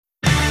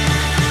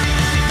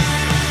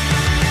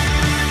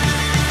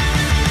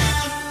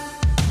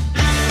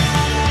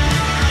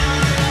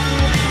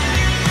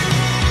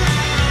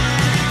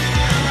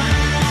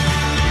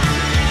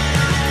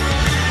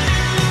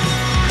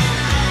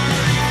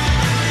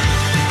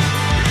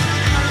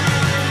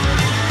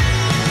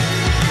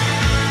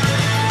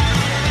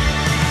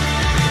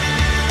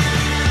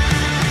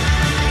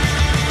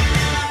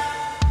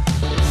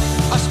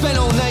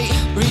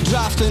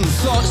and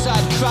thoughts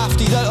I'd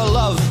crafted out of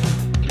love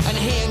and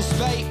hate and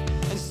spite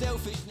and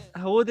selfishness.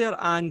 Hello there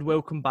and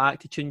welcome back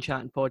to Tune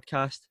Chatting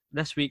Podcast.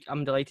 This week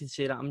I'm delighted to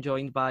say that I'm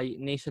joined by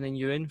Nathan and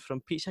Ewan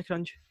from Pizza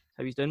Crunch.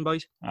 How you doing,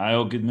 boys? Aye,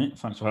 all good, mate.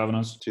 Thanks for having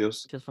us.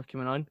 Cheers. Cheers for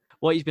coming on.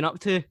 What you've been up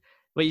to?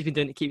 What you've been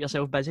doing to keep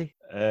yourself busy?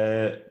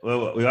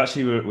 Well, we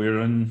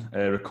were in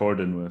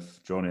recording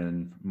with Johnny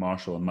and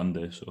Marshall on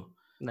Monday, so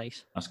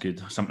Nice. that's good.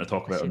 Something to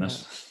talk about on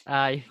this.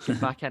 Aye,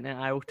 get back into it.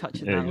 I will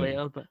touch on Yeah, that good.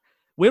 later. But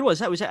where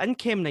was it? Was it in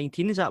Chem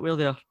 19? Is that where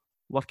they're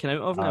working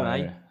out of now?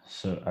 Aye.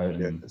 So out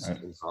Yeah, in, it's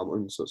in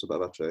Hamilton, so it's a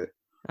bit of a trek.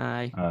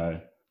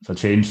 Aye. so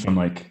changed from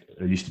like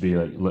it used to be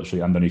like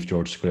literally underneath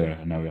George Square,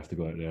 and now we have to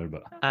go out there.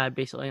 But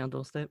Basically on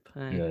doorstep.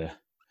 Aye. yeah,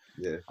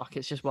 Yeah, Fuck,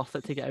 it's just worth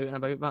it to get out and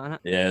about, innit?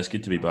 yeah, it's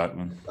good to be back,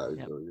 man. that is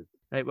Yep. really good.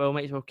 Right, well,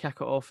 might as well kick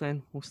it off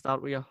then. We'll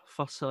start with your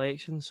first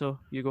selection. So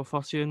you go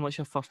first, Ewan. What's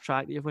your first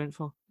track that you've went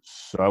for?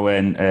 So I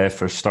went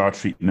for Star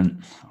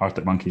Treatment,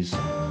 Arctic Monkeys.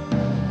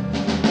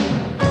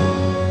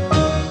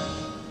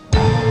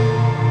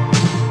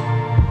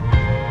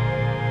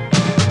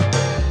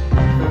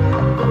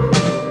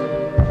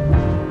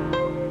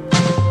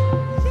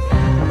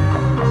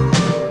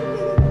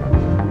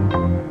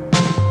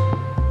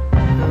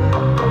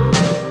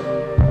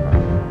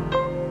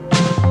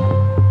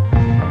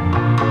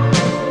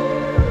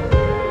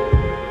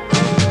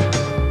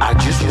 I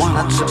just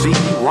wanted to be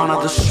one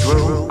of the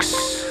Strokes.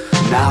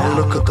 Now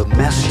look at the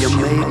mess you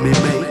made me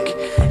make.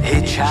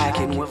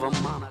 Hitchhiking with a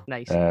monocle.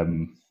 Nice.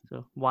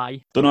 So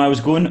why? Don't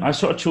know. I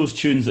sort of chose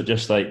tunes that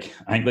just like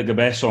I think like the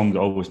best songs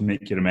always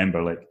make you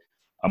remember like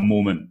a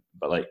moment,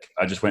 but like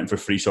I just went for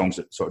 3 songs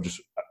that sort of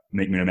just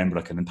make me remember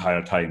like an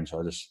entire time. So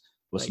I just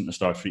listened to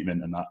Star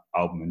Treatment, and that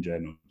album in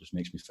general just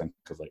makes me think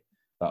of like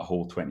that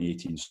whole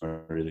 2018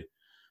 summer. Really,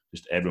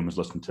 just everyone was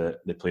listening to it.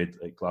 They played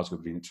like Glasgow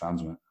Green at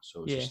Transmit,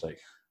 so it's just like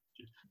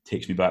it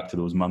takes me back to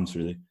those months.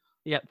 Really.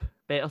 Yep,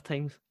 better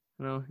times.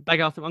 You know,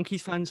 big Arctic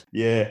Monkeys fans.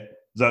 Yeah.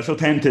 I was actually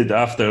tempted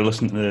after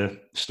listening to the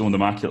Stoned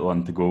Immaculate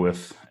one to go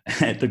with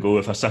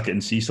a Suck It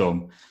and See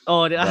song.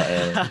 Oh,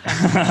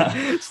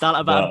 But, start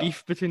a bit of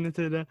beef between the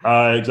two there.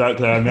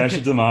 Exactly. I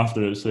messaged them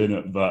after it saying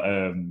it, but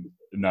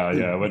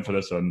I went for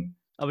this one.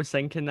 I was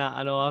thinking that,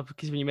 I know,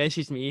 because when you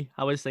messaged me,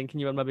 I was thinking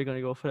you were maybe going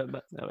to go for it,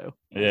 but oh well.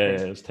 Yeah,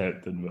 it was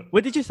tempting. But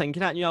What did you think of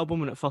that new album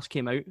when it first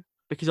came out?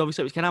 Because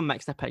obviously it was kind of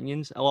mixed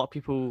opinions. A lot of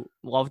people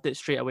loved it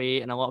straight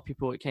away, and a lot of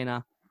people it kind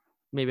of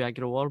maybe a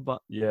grower.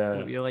 But yeah,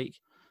 what were you like?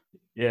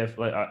 yeah.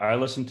 Like I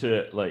listened to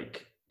it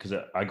like because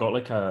I got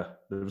like there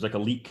was like a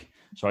leak,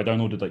 so I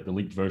downloaded like the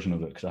leaked version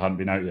of it because it hadn't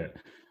been out yet,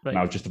 Right. and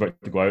I was just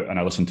about to go out and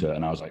I listened to it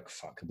and I was like,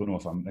 fuck, I don't know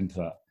if I'm into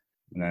that.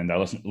 And then I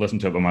listened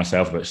to it by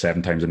myself about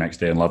 7 times the next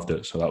day and loved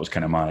it. So that was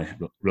kind of my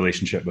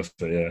relationship with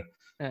it.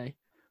 Yeah. Aye.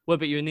 What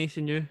about you,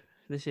 Nathan? You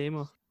the same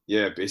or?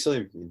 Yeah,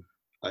 basically,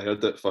 I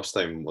heard it first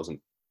time, wasn't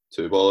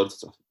too bothered.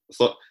 I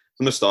thought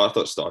from the start, I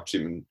thought Star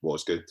Treatment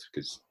was good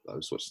because that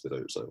was what stood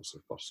out. So it was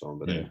the first song,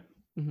 but Yeah. then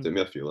Mhm. it took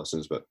me a few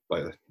listens. But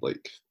by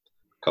like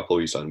a couple of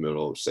weeks in, we were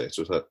all set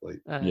with it.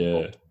 Like, Aye.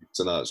 Yeah.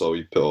 so that's all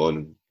we put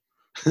on.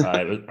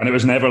 And it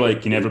was never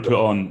like we never put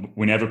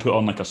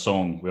on like a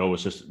song. We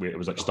always it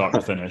was like start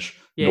to finish,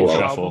 Yeah, no full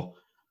shuffle. album.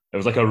 It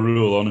was like a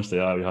rule, honestly.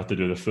 We had to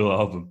do the full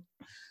album.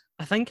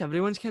 I think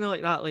everyone's kind of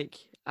like that. Like,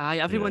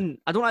 everyone.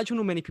 I don't actually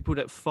know many people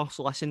that first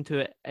listened to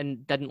it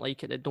and didn't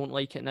like it that don't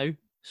like it now.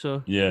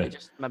 So Yeah. it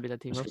just maybe the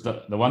team.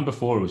 The one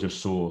before was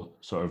just so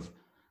sort of.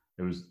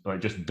 It was like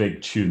just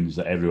big tunes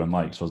that everyone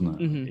likes, wasn't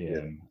it? Mhm.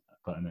 Yeah.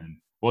 But and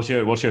then, what's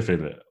your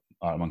favorite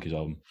Arctic Monkeys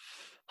album?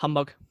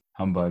 Humbug,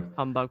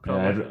 Humbug.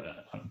 probably.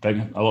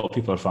 A lot of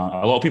people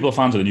are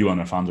fans of the new one.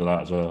 Are fans of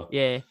that as well.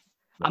 Yeah.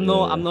 But,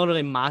 I'm not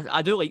really mad.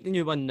 I do like the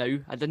new one now.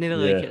 I didn't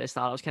really like Yeah. it at the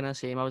start. I was kind of the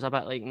same. I was a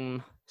bit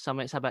like, some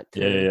it's a bit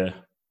too, Yeah.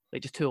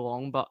 like just too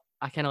long, but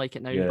I kind of like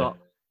it now. Yeah. But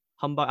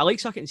Humbug, I like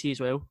Suck It and See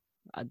as well.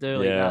 I do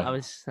like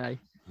that. Yeah.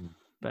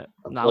 But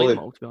I'm I like them probably-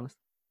 all, to be honest.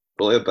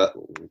 Probably a bit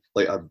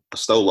like I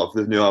still love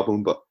the new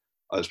album, but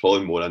I was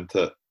probably more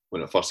into it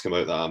when it first came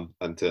out than I'm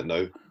into it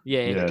now.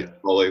 Yeah. Yeah. It's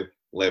probably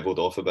leveled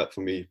off a bit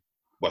for me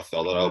with the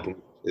other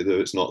album they do.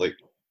 It's not like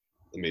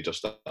the major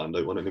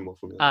standout one anymore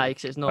for me. Aye,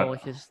 'cause it's not I-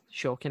 like as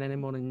shocking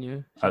anymore than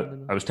you. I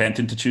was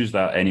tempted to choose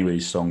that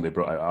Anyways song they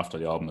brought out after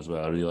the album as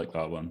well. I really like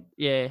that one.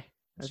 Yeah.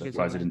 That's a good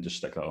Surprised they one. didn't just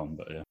stick that on,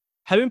 but yeah.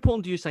 How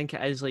important do you think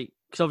it is? Like,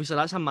 because obviously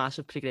that's a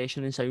massive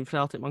progression in sound for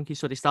Arctic Monkeys.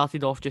 So they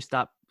started off just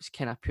that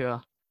kind of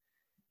pure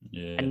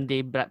Yeah.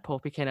 indie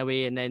Britpoppy kind of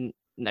way, and then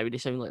now they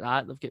sound like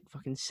that. They've got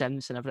fucking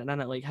synths and everything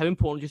in it. Like, how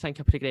important do you think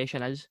a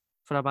progression is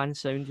for a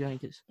band's sound? Do you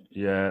think it's?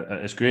 Yeah,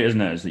 it's great,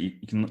 isn't it? Is that you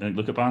can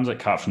look at bands like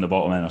Cats from the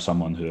Bottom End or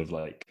someone who have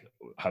like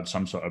had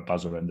some sort of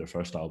buzz around their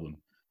first album,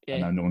 and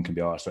Yeah. now no one can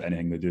be arsed with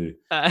anything they do.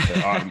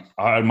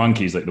 Arctic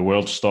Monkeys, like the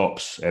world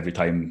stops every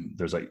time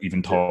there's like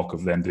even talk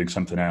of them doing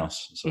something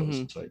else. So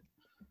Mhm. it's like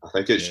I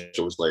think it Yeah.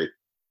 shows like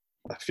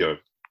if you're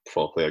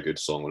properly a good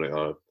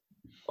songwriter,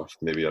 or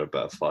maybe you're a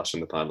bit of flash in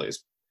the pan, like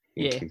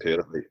you Yeah. compare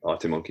it like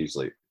Arctic Monkeys,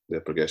 like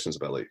their progression's a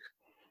bit like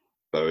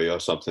Bowie or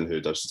something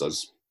who just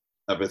does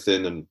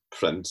everything, and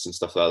Prince and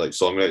stuff like that. Like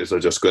songwriters are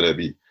just going to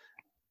be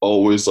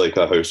always like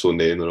a household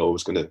name. They're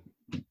always going to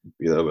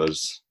be there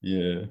was.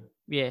 Yeah.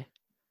 Yeah,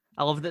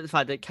 I love the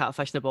fact that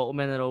Catfish and the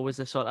Bottlemen are always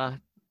the sort of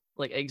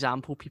like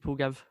example people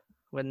give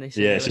when they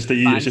say Yeah, they're, it's like, just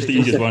the bands that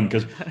easiest one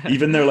because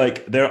even their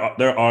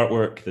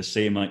artwork, the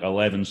same like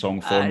 11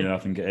 song formula, I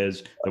think it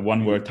is. The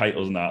one word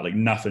titles and that, like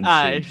nothing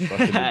Aye. changed.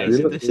 Fucking Aye.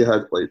 ridiculous. They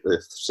had like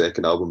the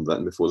second album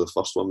written before the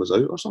first one was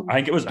out or something.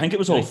 I think it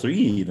was all three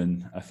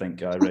even. I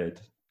think I read.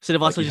 So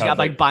they've also you just got a have,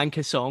 big like- bank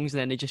of songs and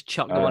then they just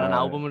chuck them on an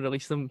album and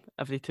release them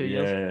every 2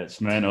 years. Yeah,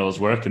 it's mental. It's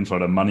working for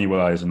them money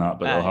wise and that,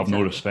 but they'll have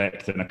no Exactly.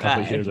 respect in a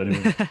couple of Aye. years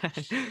anyway.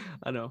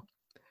 I know.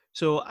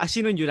 So I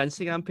seen on your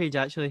Instagram page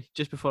actually,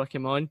 just before I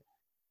came on,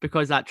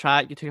 because that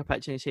track, you took a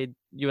picture and you said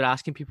you were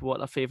asking people what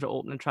their favourite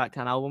opening track to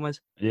an album is.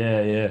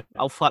 Yeah.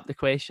 I'll flip the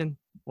question.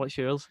 What's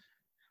yours?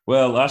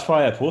 Well, that's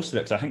why I posted it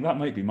because I think that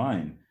might be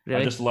mine.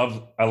 Really?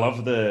 I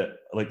love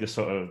the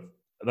sort of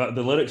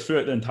the lyrics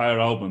throughout the entire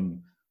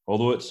album.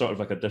 Although it's sort of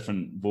like a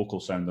different vocal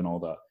sound and all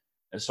that,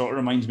 it sort of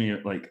reminds me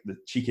of like the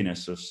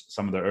cheekiness of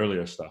some of the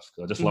earlier stuff.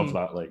 Because I just love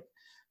that like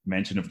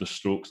mention of the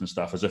Strokes and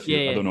stuff, as if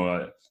I don't know.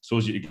 I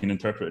suppose you can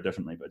interpret it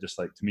differently, but just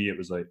like to me, it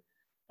was like,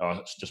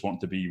 I just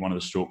want to be one of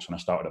the Strokes when I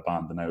started a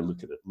band, and now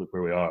look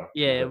where we are.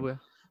 Yeah,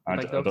 I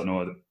don't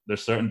know.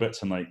 There's certain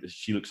bits and like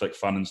She Looks Like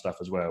Fun and stuff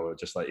as well, where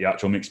just like it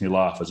actually makes me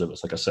laugh as if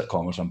it's like a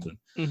sitcom or something.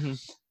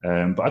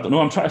 Mm-hmm. But I don't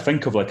know. I'm trying to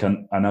think of like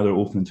another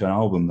opening to an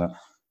album that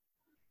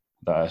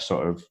I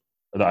sort of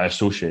that I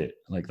associate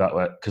like that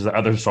because the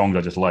other songs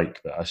I just like,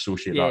 but I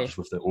associate that just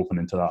with the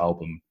opening to that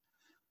album.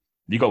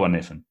 You got one,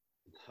 Nathan?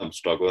 I'm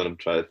struggling. I'm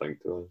trying to think.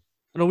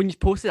 I know when you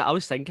posted it, I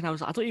was thinking, I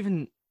don't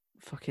even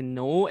fucking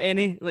know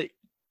any like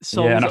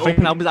songs and that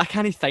open albums. I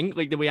can't even think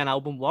like the way an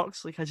album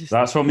works. Like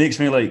that's what makes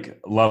me like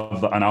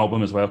love an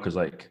album as well, because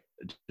like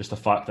just the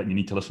fact that you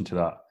need to listen to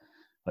that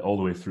like all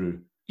the way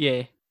through.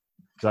 Yeah.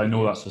 Because I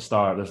know that's the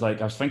start. There's like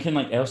I was thinking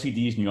like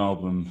LCD's new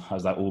album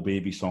has that "Oh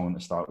Baby" song at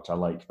the start, which I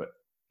like, but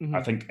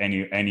I think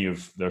any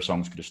of their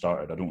songs could have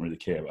started. I don't really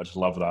care. But I just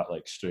love that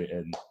like straight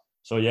in.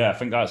 So yeah, I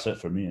think that's it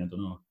for me. I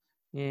don't know.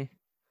 Yeah,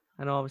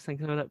 I know. I was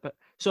thinking about it, but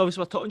so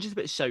obviously we're talking just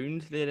about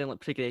sound there and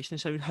like progression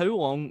of sound. How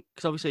long?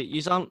 Because obviously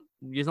you've not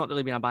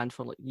really been a band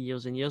for like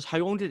years and years. How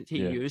long did it take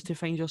you to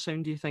find your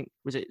sound? Do you think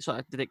did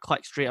it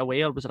click straight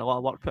away, or was there a lot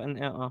of work put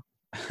into it? Or?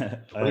 I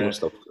think we're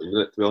still finding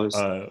it, to be honest.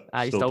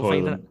 You still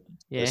finding it?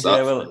 Yeah.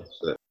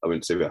 I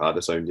wouldn't say we had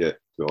a sound yet,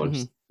 to be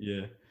honest.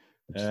 Yeah.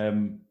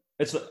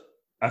 It's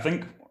I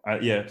think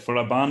for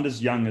a band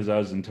as young as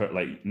us,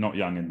 like not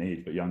young in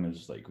age, but young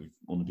as like we've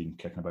only been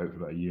kicking about for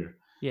about a year.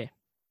 Yeah.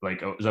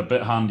 Like it was a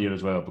bit handier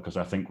as well because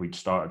I think we'd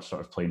started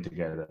sort of playing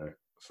together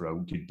for a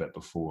good bit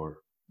before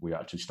we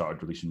actually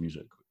started releasing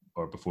music,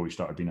 or before we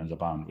started being as a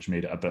band, which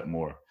made it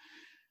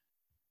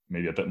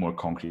maybe a bit more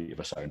concrete of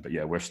a sound. But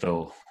yeah, we're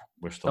still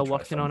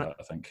working on it.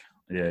 I think.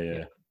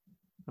 Yeah.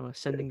 I'm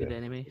sounding good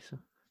anyway, so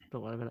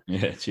don't worry about it.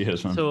 Yeah,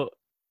 cheers, man. So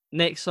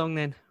next song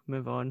then,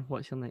 move on.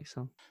 What's your next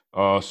song?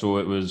 So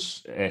it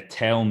was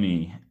 "Tell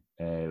Me"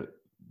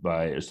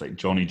 it's like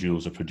Johnny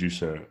Jules, a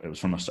producer. It was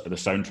from the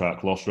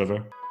soundtrack Lost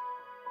River.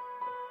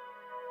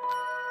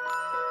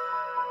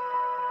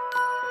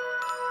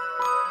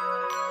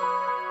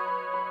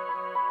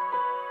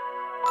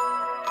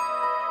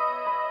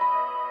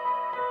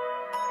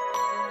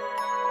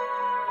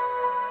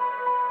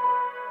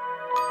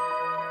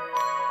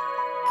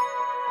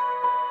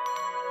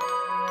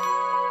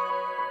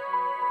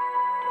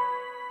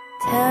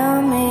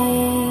 Tell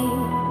me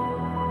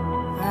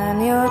I'm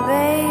your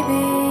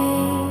baby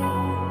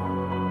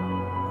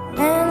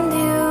and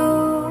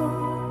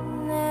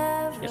you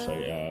never. It's like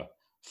a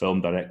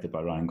film directed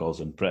by Ryan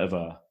Gosling. Bit of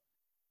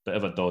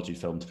a dodgy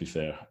film, to be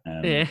fair.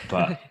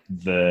 But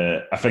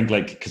I think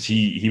like because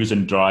he was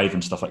in Drive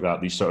and stuff like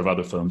that. These sort of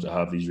other films that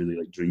have these really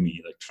like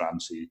dreamy, like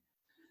trancey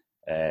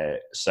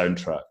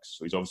soundtracks.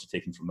 So he's obviously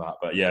taken from that.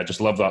 But yeah, I just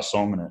love that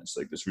song, and it's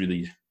like this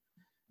really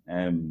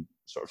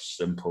sort of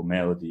simple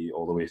melody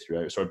all the way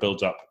throughout. It sort of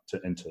builds up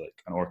into like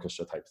an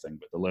orchestra type thing,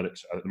 but the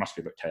lyrics, there must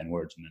be about 10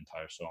 words in the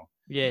entire song.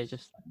 Yeah,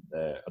 just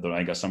I don't know, I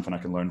think that's something I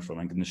can learn from.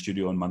 I think in the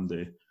studio on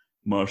Monday,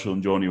 Marshall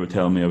and Johnny would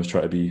tell me I was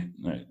trying to be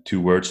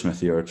too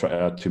wordsmithy or try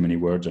to add too many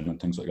words in and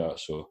things like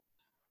that. So,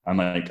 and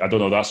like, I don't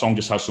know, that song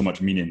just has so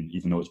much meaning,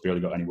 even though it's barely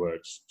got any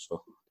words.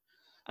 So,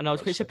 and I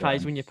was quite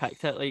surprised when you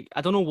picked it. Like, I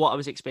don't know what I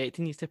was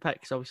expecting you to pick,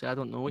 because obviously I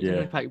don't know what you're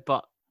going to pick,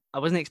 but I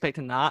wasn't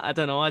expecting that. I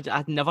don't know.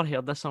 I'd never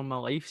heard this song in my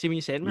life. See, when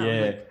you said it, I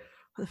was like,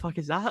 what the fuck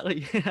is that?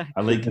 Like,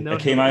 it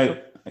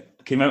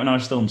came out when I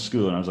was still in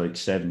school, and I was like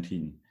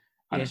 17,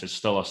 and it's just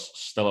still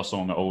a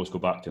song I always go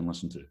back to and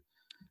listen to.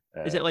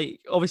 Is it like,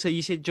 obviously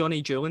you said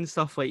Johnny Jewel and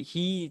stuff, like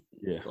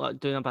like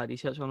doing a bad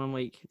research on him,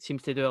 like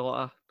seems to do a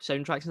lot of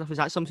soundtracks and stuff. Is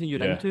that something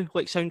you're into?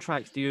 Like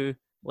soundtracks, do you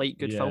like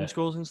good film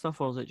scores and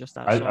stuff, or is it just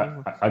that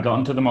song? I got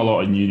into them a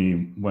lot in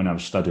uni when I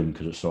was studying,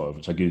 because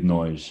it's a good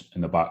noise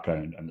in the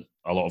background, and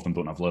a lot of them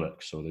don't have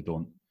lyrics, so they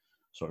don't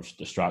sort of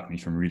distract me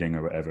from reading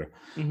or whatever.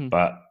 Mm-hmm.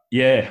 But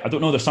yeah, I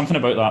don't know, there's something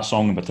about that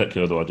song in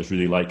particular though I just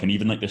really like, and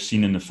even like the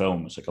scene in the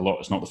film, it's like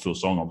it's not the full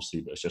song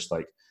obviously, but it's just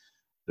like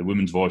the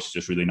woman's voice is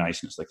just really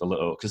nice, and it's like a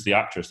little, because the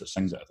actress that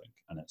sings it, I think,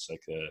 and it's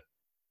like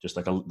just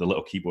like the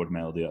little keyboard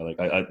melody.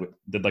 I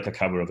did like a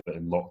cover of it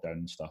in lockdown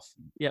and stuff.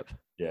 Yep.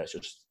 Yeah, it's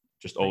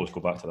just always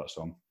go back to that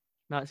song.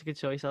 No, it's a good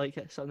choice. I like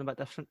it. Something a bit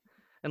different.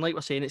 And like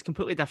we're saying, it's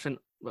completely different.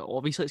 Well,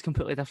 obviously, it's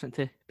completely different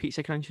to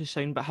Pizza Crunch's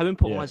sound. But how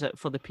important is it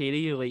for the pair of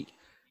you, like,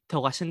 to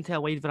listen to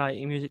a wide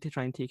variety of music to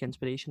try and take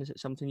inspiration? Is it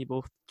something you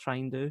both try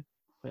and do?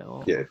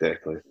 Well, Yeah,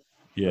 definitely.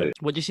 Yeah.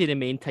 what do you say the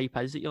main type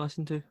is that you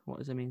listen to?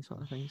 What is the main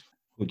sort of things?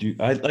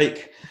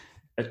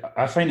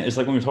 I find it's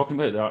like when we were talking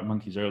about the Arctic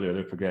Monkeys earlier,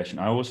 their progression.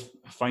 I always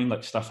find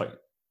like stuff like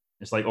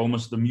it's like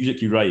almost the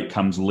music you write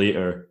comes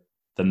later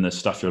than the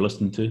stuff you're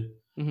listening to.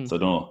 Mm-hmm. So I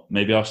don't know.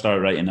 Maybe I'll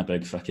start writing a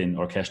big fucking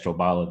orchestral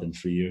ballad in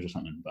 3 years or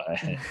something.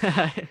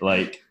 But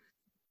like,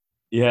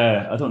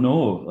 yeah, I don't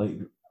know. Like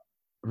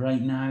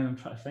right now, I'm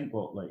trying to think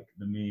what like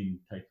the main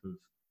type of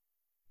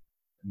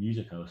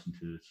music I listen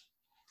to is.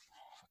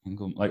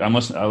 Like I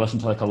listen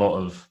to like a lot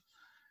of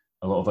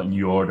like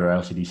New Order,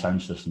 LCD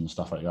Sound System, and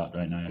stuff like that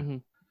right now.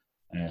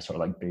 Mm-hmm. Sort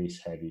of like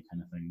bass heavy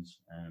kind of things.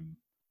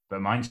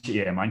 But mine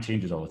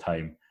changes all the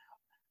time.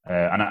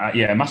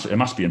 It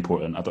must be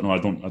important. I don't know. I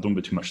don't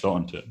put too much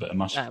thought into it, but it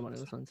must. One of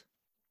those ones.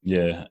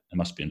 Yeah, it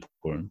must be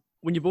important.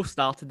 When you both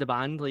started the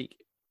band, like,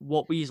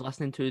 what were you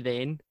listening to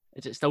then?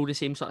 Is it still the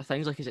same sort of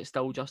things? Like, is it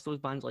still just those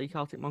bands like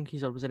Arctic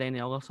Monkeys, or was there any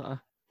other sort of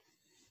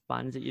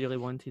bands that you really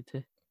wanted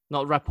to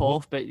not rip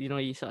off, but you know,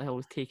 you sort of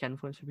always take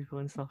influence from people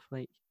and stuff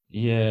like?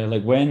 Yeah,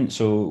 like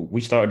so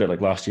we started it like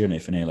last year,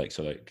 Nathan, like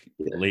so like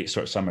late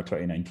sort of summer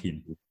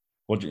 2019.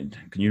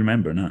 Can you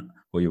remember that?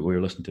 What you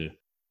were listening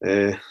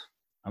to?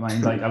 I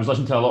mean, like I was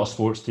listening to a lot of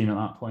Sports Team at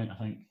that point. I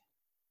think.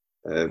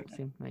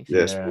 Nice.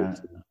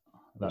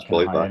 That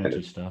kind of high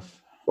energy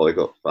stuff. Well, I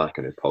got back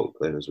into Pulp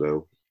then as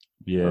well.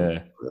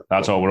 Yeah,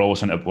 that's all. We're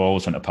always into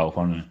Pulp,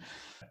 aren't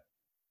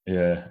we?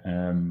 Yeah.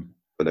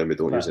 But then we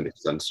don't use any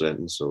synths or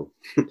anything, so.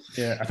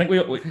 Yeah, I think we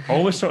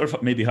always sort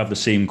of maybe have the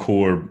same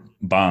core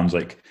bands.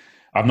 Like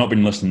I've not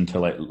been listening to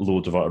like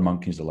loads of Arctic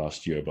Monkeys the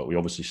last year, but we'll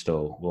all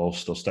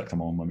still stick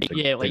them on when we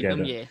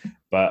together.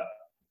 But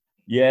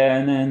yeah,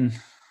 and then.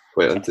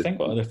 I think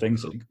what other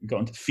things got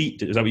into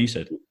Feet? Is that what you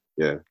said?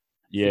 Yeah.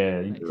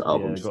 Yeah. The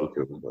album's got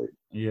kind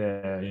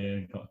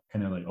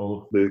of like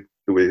all the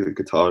way the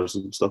guitars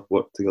and stuff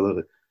work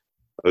together.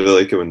 I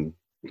really like it when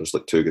there's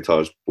like two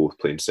guitars both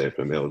playing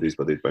separate melodies,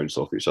 but they bounce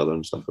off each other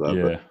and stuff like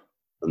that. Yeah.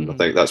 And I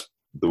think that's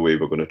the way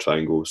we're going to try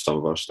and go with some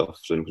of our stuff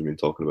soon because we've been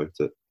talking about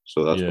it.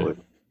 So that's probably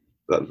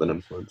that's been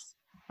influenced.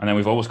 And then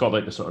we've always got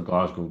like the sort of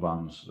Glasgow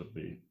bands that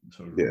we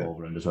sort of revolve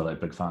around as well, like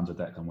big fans of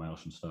Declan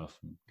Welsh and stuff,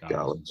 and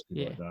Gallants and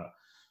like that.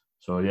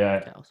 So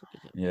yeah.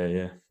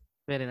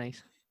 Very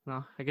nice.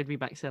 No, a good wee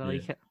mix there. I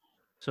like it.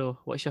 So,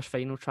 what's your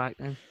final track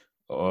then?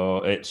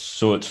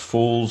 It's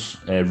Foals,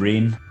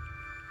 Rain.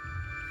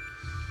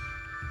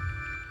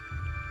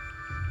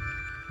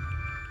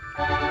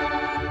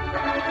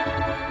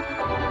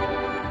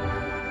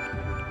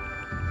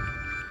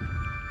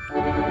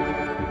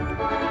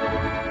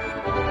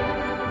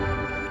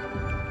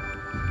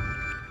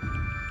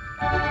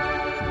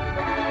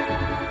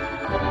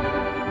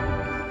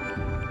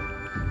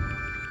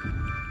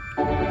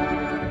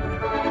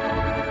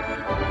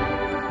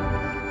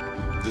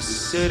 The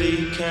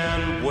city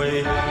can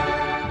wait.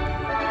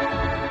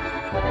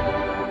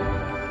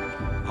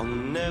 I'll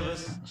never.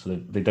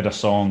 So they did a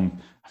song.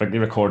 I think they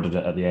recorded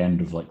it at the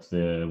end of like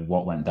the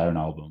What Went Down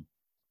album,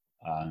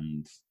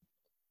 and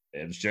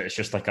it's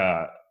just like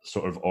a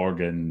sort of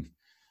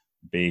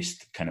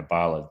organ-based kind of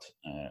ballad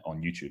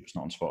on YouTube. It's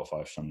not on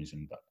Spotify for some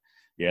reason, but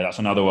yeah, that's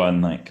another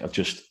one. Like I've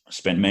just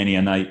spent many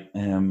a night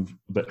a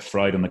bit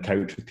fried on the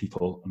couch with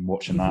people and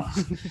watching that.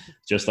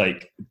 just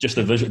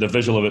the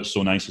visual of it's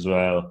so nice as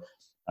well.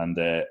 And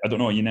I don't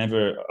know, I'm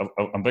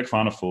a big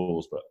fan of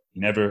Foals, but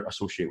you never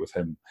associate with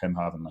him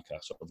having like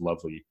a sort of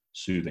lovely,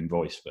 soothing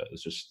voice. But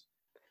it's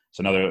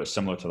another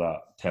similar to that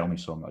Tell Me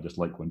song that I just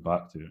like going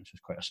back to. It's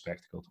just quite a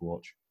spectacle to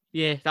watch.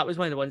 Yeah, that was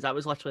one of the ones. That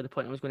was literally the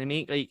point I was going to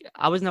make. Like,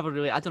 I could never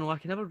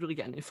really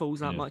get into Foals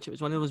that much. It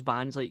was one of those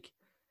bands, like,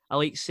 I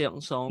like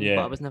certain songs, but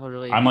I was never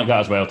really. I'm like that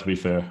as well, to be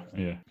fair.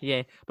 Yeah.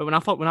 Yeah, but when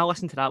I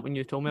listened to that, when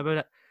you told me about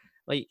it,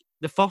 like,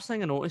 the first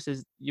thing I noticed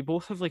is you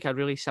both have like a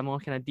really similar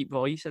kind of deep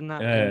voice in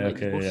that. Yeah, and,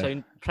 like, you both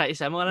sound pretty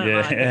similar. In Yeah,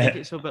 it. I think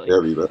it's so, but, like, Yeah,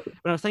 when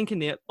I was thinking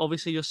there,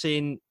 obviously you're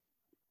saying,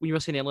 when you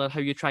were saying earlier how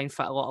you try and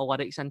fit a lot of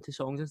lyrics into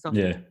songs and stuff.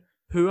 Yeah.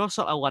 Who are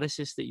sort of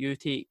lyricists that you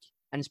take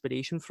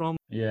inspiration from?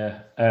 Yeah.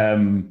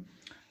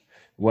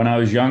 When I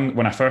was young,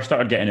 when I first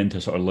started getting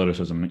into sort of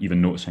lyricism,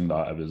 even noticing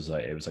that it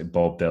was like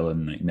Bob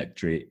Dylan, like Nick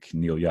Drake,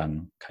 Neil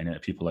Young, kind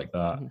of people like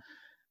that.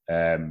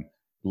 Mm-hmm.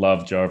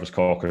 Love Jarvis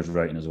Cocker's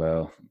writing as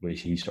well, where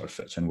he sort of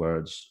fits in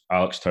words.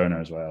 Alex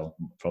Turner as well,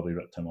 probably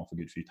ripped him off a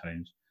good few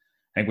times.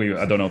 I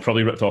think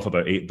probably ripped off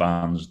about 8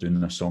 bands doing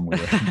this song we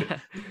were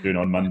doing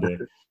on Monday.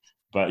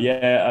 But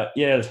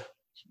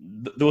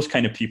those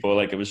kind of people,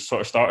 like it was sort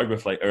of started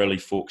with like early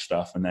folk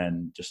stuff, and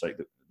then just like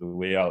the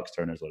way Alex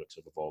Turner's lyrics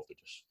have evolved are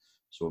just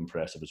so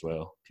impressive as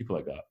well. People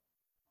like that.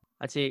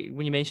 I'd say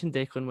when you mentioned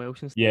Declan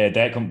Welsh and stuff. Yeah,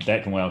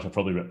 Declan Welsh, I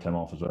probably ripped him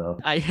off as well.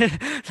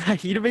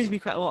 He reminds me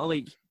quite a lot of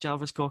like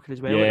Jarvis Cocker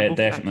as well. Yeah, like,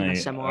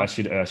 definitely. Kind of I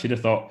should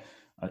have thought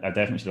I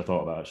definitely should have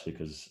thought of that actually,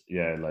 because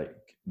yeah, like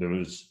there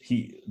was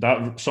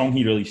that song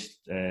he released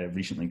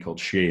recently called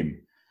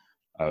 "Shame."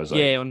 I was like,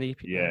 yeah, on the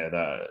EP. yeah,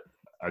 that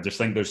I just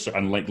think there's,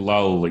 and like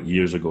Lull, like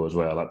years ago as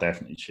well, that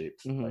definitely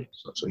shaped like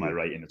my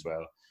writing as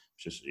well.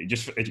 It's just you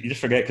just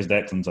forget, because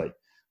Declan's like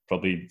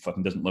probably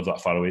fucking doesn't live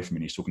that far away from me,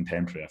 and he's so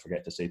contemporary. I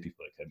forget to say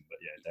people like him, but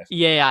yeah,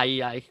 definitely.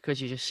 Yeah,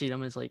 because you just see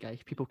them as like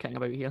people kicking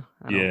about here.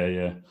 I know.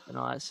 Yeah. I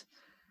know that's.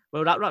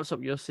 Well, that wraps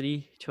up your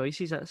 3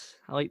 choices.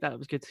 I like that. It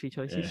was good 3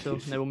 choices. Yeah. So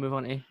now we'll move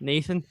on to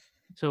Nathan.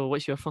 So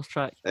what's your first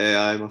track?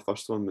 My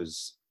first one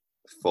was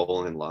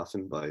 "Falling and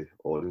Laughing" by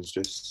Orange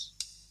Juice.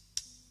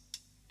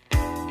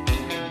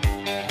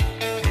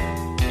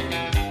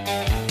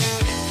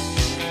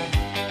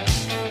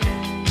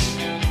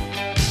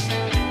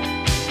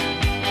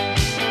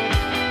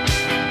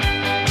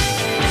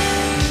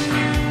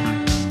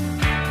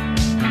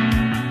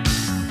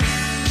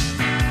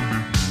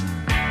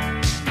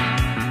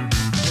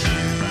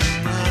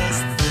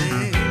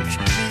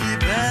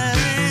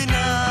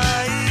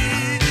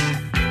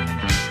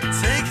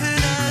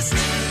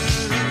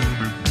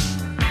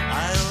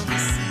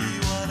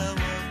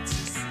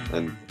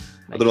 And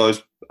I don't know,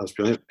 I was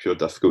pure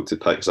difficult to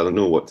pick because I don't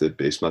know what to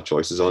base my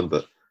choices on,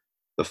 but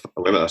I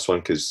went with this one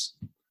because,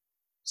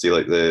 see,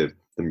 like the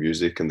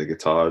music and the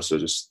guitars are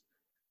just,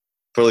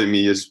 for like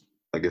me as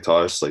a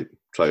guitarist, like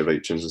try to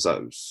write tunes, I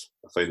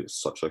find it's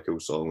such a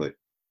cool song. Like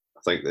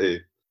I think I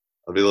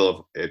really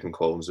love Edwyn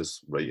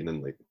Collins' writing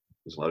and like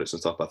his lyrics and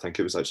stuff. But I think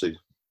it was actually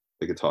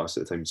the guitarist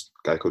at the time,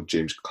 a guy called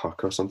James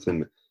Kirk or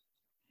something,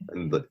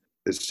 and like,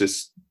 it's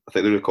just, I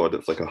think they recorded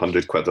it for like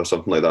 £100 or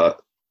something like that,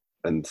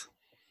 and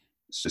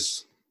it's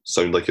just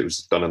sound like it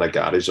was done in a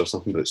garage or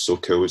something, but it's so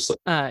cool. It's like,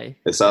 Aye.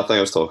 it's that thing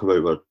I was talking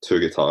about where 2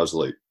 guitars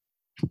like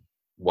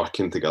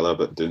working together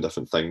but doing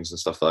different things and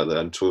stuff like that.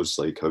 The intro's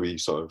like a wee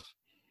sort of,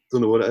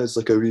 don't know what it is,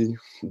 like a wee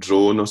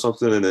drone or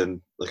something, and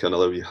then like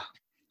another wee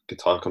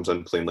guitar comes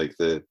in playing like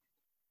the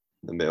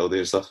melody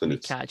and stuff, and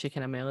it's catchy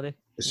kind of melody.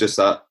 It's just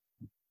that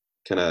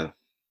kind of,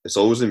 it's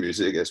always the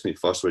music that gets me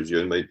first, whereas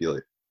you might be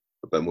like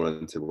a bit more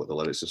into what the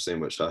lyrics are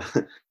saying, which I'm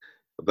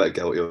a bit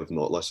guilty of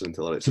not listening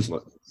to lyrics as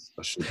much as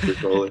I should do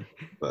probably.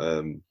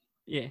 But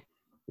yeah,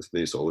 with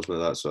me it's always been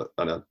that. So,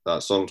 and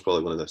that song's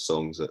probably one of the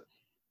songs that,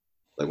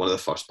 like one of the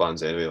first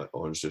bands anyway, like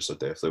Orange Juice are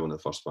definitely one of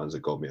the first bands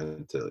that got me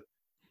into like,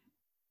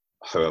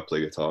 how I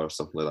play guitar or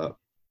something like that.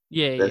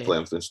 Yeah, definitely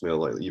influenced me.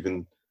 Like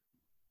even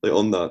like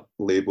on that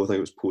label, I think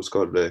it was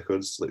Postcard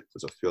Records. Like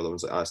there's a few other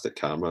ones like Aztec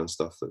Camera and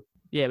stuff. That,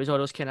 yeah, it was all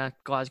those kind of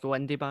Glasgow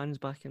indie bands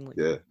back in like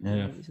Yeah.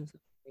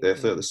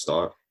 Definitely at the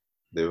start,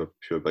 they were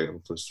pure big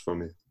influence for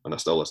me, and I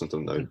still listen to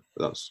them now.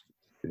 But that's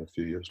been a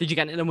few years. Did you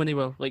get into them when they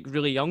were like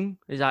really young?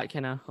 Is that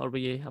kind of, or were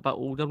you a bit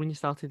older when you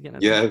started getting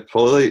into Yeah, them?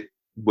 probably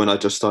when I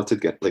just started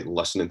getting like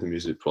listening to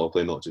music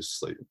properly, not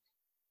just like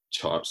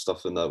chart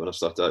stuff and that. When I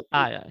started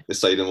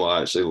deciding what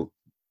I actually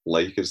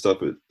like and stuff,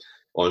 but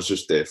I was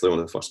just definitely one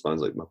of the first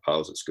bands like my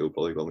pals at school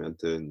probably got me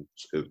into, and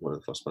one of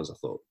the first bands I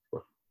thought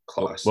were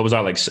class. What was that,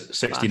 like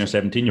 16 or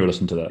 17 you were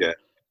listening to that? Yeah,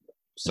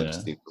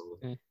 16.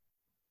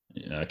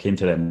 Yeah, I came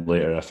to them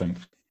later, I think.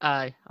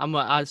 Aye, I'm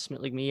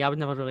like me. I would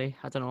never really.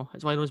 I don't know.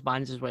 It's one of those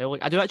bands as well.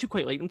 Like I do actually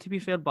quite like them, to be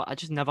fair, but I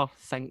just never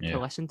think to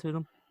listen to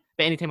them.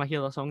 But anytime I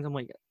hear their songs, I'm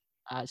like,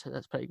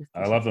 that's pretty good.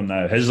 I love them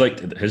now.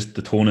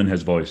 The tone in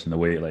his voice and the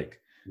way like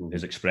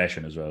his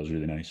expression as well is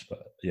really nice.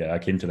 But yeah, I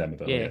came to them a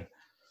bit later.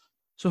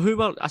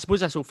 So I suppose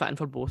that's all fitting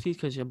for both of you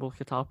because you're both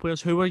guitar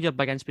players. Who were your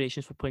big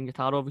inspirations for playing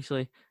guitar?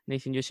 Obviously,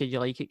 Nathan, you said you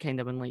like it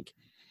kind of when like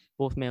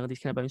both melodies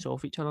kind of bounce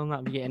off each other and that.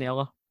 Have you get any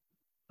other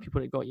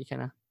people that got you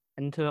kind of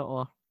into it,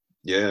 or?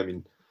 Yeah, I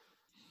mean,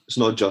 it's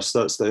not just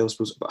that style, I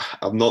suppose, but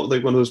I'm not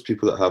like one of those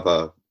people that have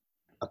a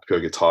pure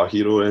guitar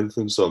hero or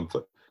anything, so I'm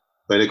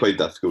finding it quite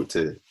difficult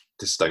to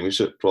distinguish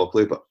it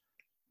properly, but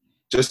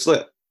just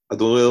like, I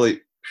don't really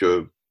like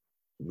pure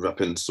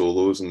ripping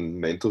solos and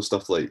mental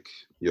stuff like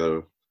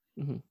your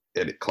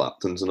Eric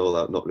Clapton's and all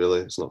that, not really,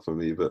 it's not for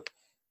me, but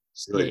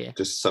like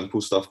just simple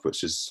stuff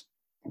which is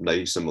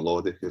nice and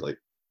melodic, like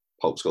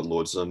Pulp's got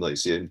loads of them, like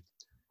saying,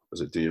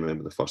 do you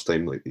remember the first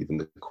time, like even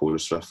the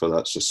chorus riff for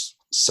that's just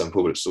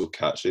simple but it's so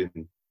catchy.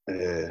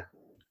 And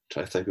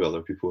try to think of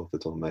other people off the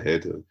top of my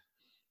head.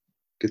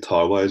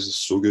 Guitar wise is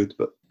so good,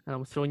 but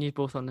I'm throwing you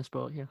both on the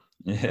spot here.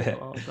 Yeah.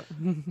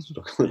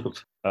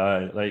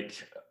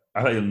 Like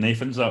I think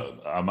Nathan's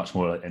a much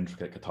more like,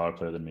 intricate guitar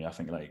player than me. I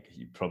think like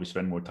you probably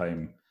spend more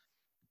time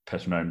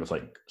pissing around with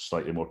like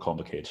slightly more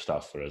complicated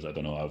stuff, whereas I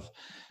don't know,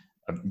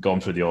 I've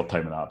gone through the odd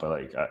time of that, but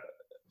like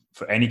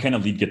for any kind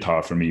of lead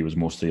guitar for me was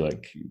mostly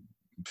like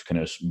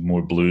kind of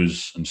more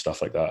blues and stuff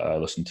like that I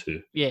listened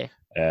to. Yeah.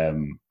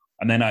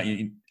 And then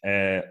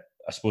I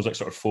suppose like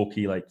sort of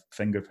folky, like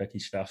fingerpicky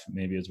stuff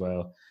maybe as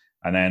well.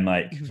 And then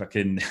like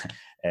fucking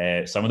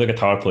some of the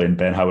guitar playing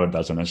Ben Howard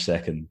does on his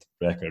second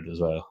record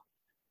as well.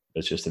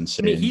 It's just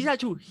insane. I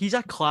mean, he's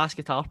a class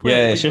guitar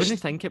player. Yeah, you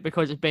wouldn't think it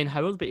because it's Ben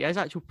Howard, but he is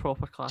actual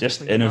proper class.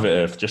 Just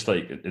innovative, just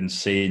like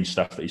insane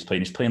stuff that he's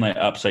playing. He's playing like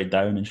upside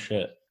down and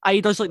shit. He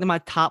does like the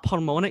mad tap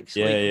harmonics,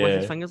 with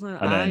his fingers.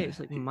 Like, it's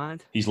like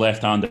mad. He's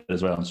left-handed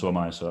as well, and so am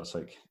I. So that's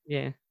like,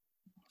 yeah.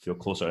 feel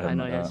closer to I him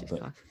know, like yeah, that. it's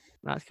class.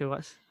 That's cool.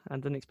 I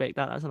didn't expect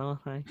that. That's another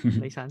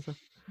nice answer.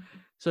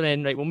 So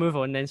then, right, we'll move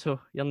on then. So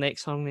your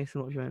next song,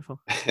 Nathan, what have you went for?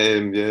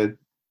 Yeah,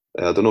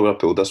 I don't know where I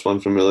pulled this one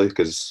from really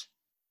because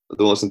I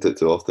don't listen to it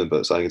too often,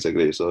 but I think it's a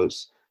great song.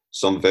 It's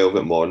Some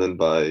Velvet Morning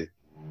by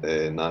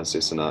Nancy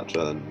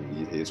Sinatra and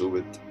Lee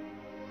Hazelwood.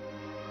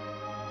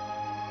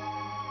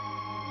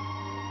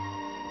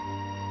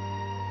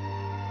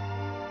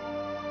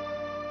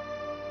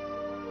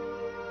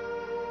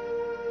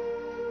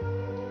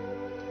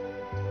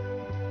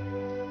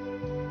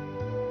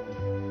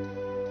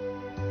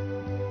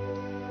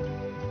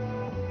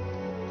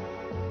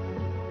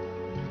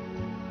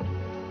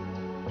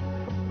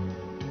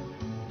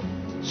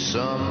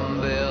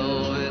 Some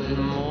velvet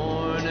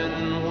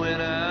morning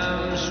when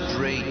I'm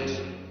straight.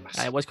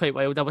 It was quite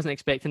wild. I wasn't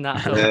expecting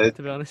that at all, Yeah.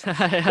 to be honest. Bit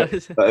out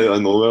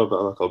of nowhere, bit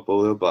of a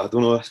curveball there, but I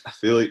don't know. I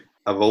feel like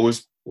I've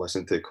always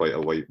listened to quite a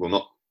wide, well,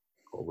 not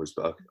always,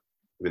 but I've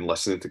been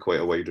listening to quite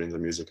a wide range of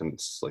music, and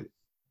it's like,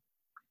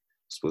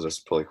 I suppose it's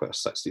probably quite a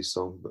 60s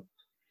song, but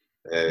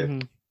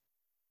Mhm.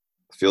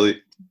 I feel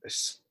like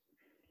it's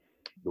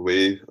the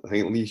way, I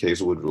think Lee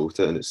Hazelwood wrote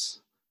it, and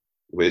it's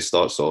the way it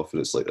starts off, and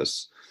it's like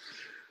this.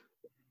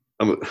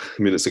 I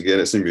mean, it's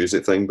a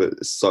music thing, but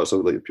it starts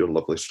off like a pure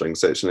lovely string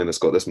section, and it's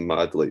got this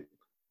mad like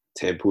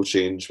tempo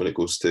change when it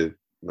goes to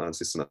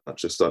Nancy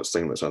Sinatra starts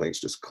singing, which I think is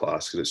just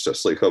class because it's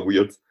just like a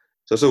weird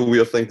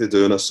thing to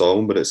do in a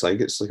song, but it's like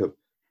it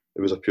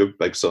was a pure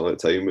big song at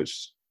the time,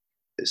 which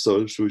it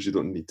sort of shows you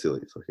don't need to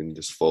like fucking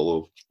just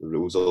follow the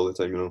rules all the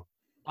time, you know.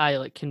 I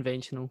like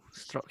conventional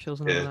structures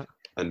and all Yeah. that.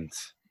 And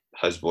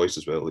his voice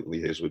as well, like Lee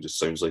Hazelwood, just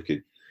sounds like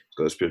he's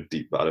got this pure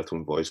deep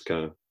baritone voice,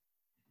 kind of.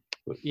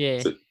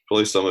 Yeah.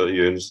 Probably some of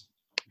Ewan's,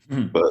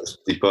 but it's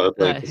deeper.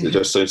 Like, it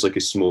just sounds like he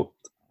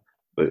smoked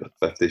about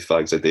 50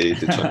 fags a day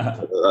to try and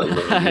that, you know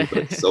what I mean? But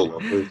it's still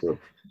lovely. So.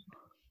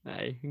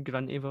 Aye,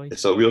 grunty voice.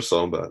 It's a weird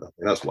song, but I think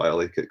that's why I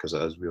like it, because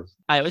it is weird.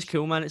 Aye, it was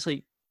cool, man. It's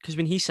like, because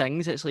when he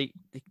sings, it's like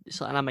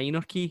in a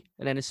minor key,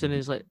 and then as soon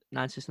as like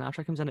Nancy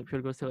Sinatra comes in, it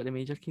pure goes to like the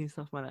major key and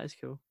stuff, man. That is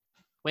cool.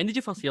 When did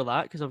you first hear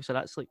that? Because obviously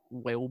that's like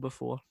well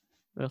before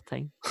our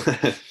time.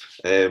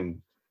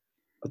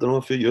 I don't know,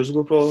 a few years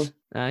ago probably.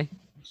 Aye.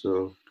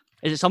 So.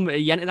 Is it something, are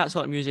you into that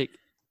sort of music,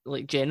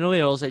 like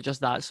generally, or is it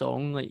just that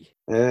song? Like.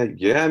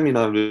 Yeah, I mean,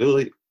 I really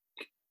like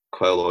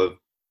quite a lot of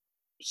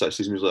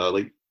 60s music. I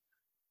like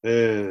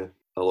a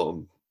lot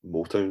of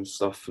Motown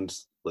stuff and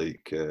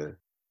like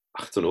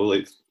I don't know,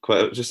 like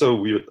quite just a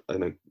weird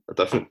and a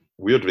different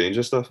weird range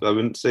of stuff. I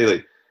wouldn't say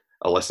like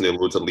I listen to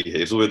loads of Lee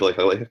Hazelwood. Like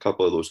I like a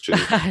couple of those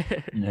tunes.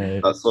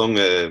 That song,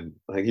 I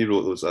think he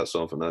wrote that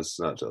song for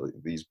Nancy Sinatra. Like,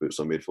 These Boots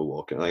Are Made for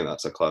Walking. I think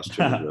that's a class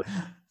tune.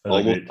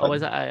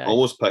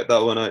 Almost picked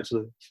that one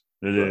actually.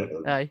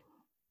 Aye.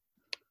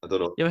 I don't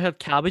know. You ever heard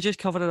Cabbage's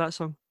cover of that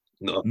song?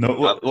 No.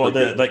 What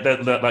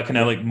that kind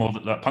of like more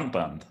that punk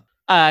band?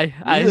 Aye,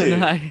 Really?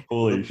 aye.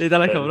 Holy they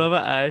done a cover of it.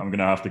 Aye. I'm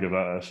gonna have to give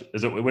that.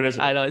 Where is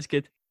it? I know it's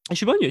good. It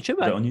should be on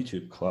YouTube. Is it on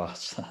YouTube?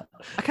 Class.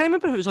 I can't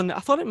remember if it was on. I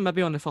thought it might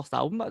be on the first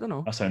album, but I don't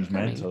know. That sounds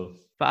mental.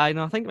 But I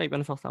know, I think it might be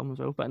on the first album as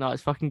well. But no,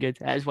 it's fucking good.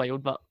 It is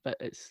wild, but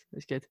it's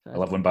good. I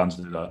love when bands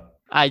do that.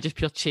 I just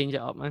pure change it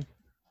up, man.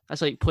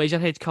 That's like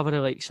Pleasurehead's cover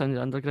of like Sons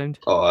of Underground.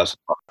 Oh, that's.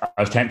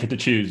 I was tempted to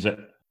choose it.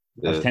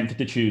 Yeah. I was tempted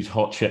to choose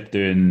Hot Chip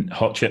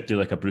do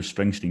like a Bruce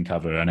Springsteen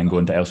cover and then go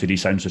into LCD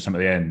Sound System at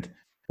the end.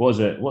 What is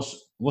it?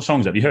 What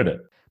song is it? Have you heard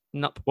it?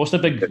 Nope. What's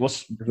big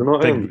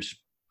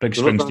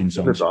Springsteen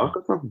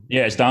song?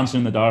 Yeah, it's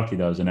Dancing in the Dark he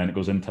does, and then it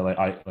goes into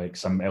like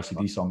some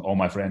LCD song, All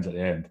My Friends at the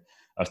end.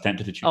 I was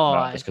tempted to choose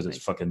that just because it's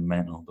fucking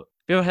mental. But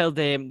have you ever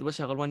heard what's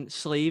the other one?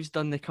 Slaves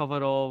done the cover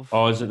of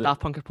is it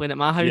Daft Punk Are Playing at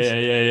My House.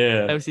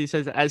 Yeah. LCD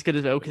says it's good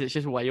as well because it's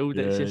just wild.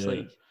 Yeah, it's just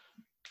like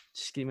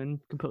screaming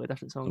completely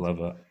different songs. I love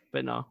that.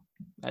 But no,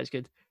 that's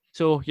good.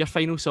 So your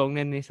final song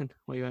then, Nathan,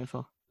 what are you went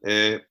for?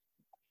 I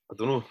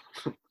don't know.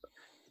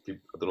 I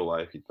don't know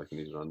why I keep picking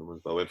these random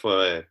ones, but I went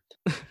for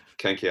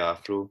Kinky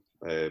Afro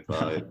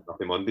by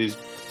Happy Mondays.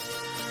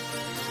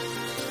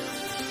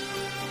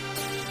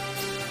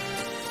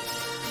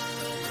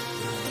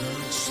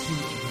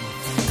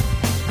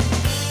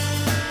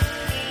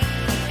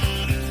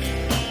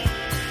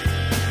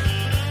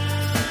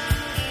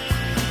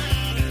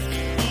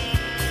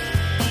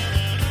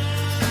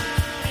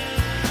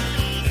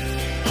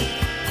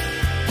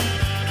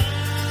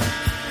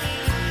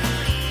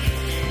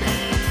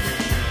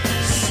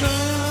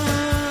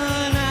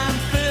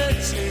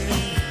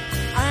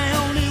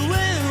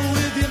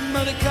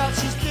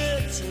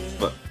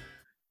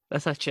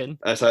 That's a tune.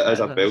 It's a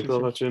belter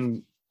of a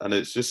tune, and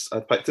it's just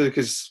I picked it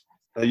because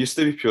I used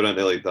to be pure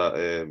into like that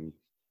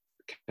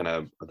kind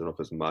of, I don't know if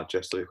it's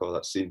Manchester you call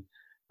that scene,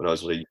 when I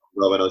was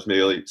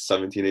maybe like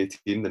 17,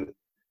 18, and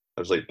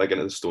I was like big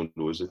into the Stone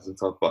Roses and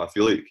stuff. But I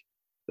feel like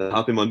the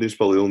Happy Mondays is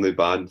probably the only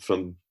band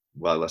from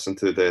what I listened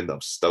to then that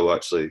I'm still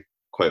actually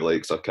quite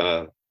like. So I'm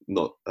kind of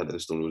not into the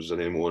Stone Roses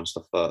anymore and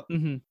stuff like that.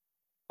 Mm-hmm.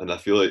 And I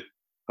feel like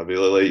I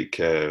really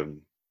like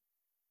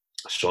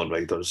Shawn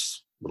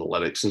Ryder's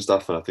lyrics and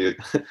stuff, and I feel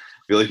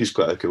like he's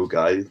quite a cool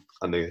guy.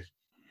 And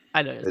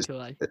I know it's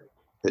cool.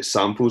 it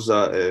samples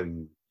that.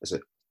 Is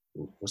it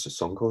what's the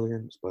song called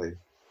again? It's by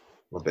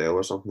LaBelle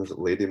or something. Is it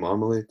Lady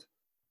Marmalade?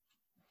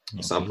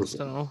 It samples. I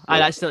don't know. Yeah.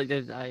 That's still like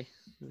the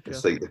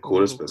It's like the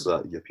chorus, but it's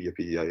that yippee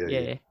yippee yeah.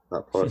 Yeah.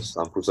 That part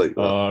samples like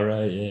that. Oh,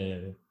 right, yeah.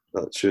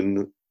 That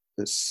tune.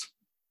 It's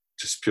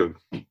just pure.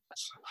 I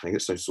think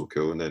it sounds so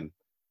cool, and then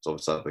it's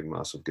obviously that big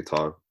massive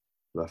guitar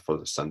riff for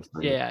the synth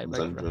thing Yeah, that comes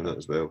big in riff. during it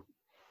as well.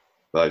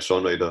 But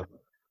Sean Ryder,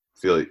 I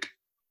feel like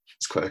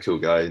he's quite a cool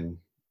guy, and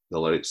the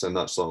lyrics in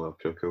that song are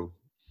pure cool.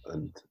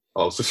 And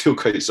I also feel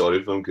quite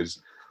sorry for him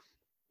because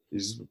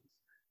he's,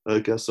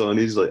 like I saw on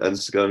his like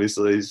Instagram,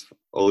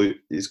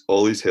 he's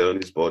all his hair on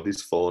his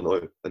body's falling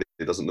out, and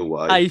he doesn't know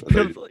why. I've And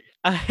then- probably.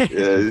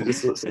 yeah, he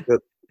just looks like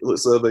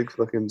a big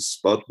fucking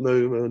spud now,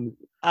 man.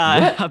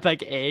 A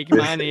big egg,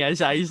 man.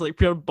 His eyes like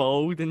pure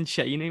bald and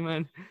shiny,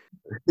 man.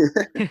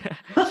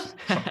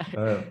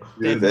 The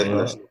Definitely.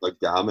 definition of a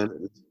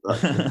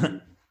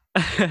gammon.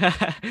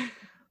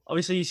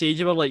 Obviously, you said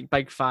you were like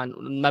big fan.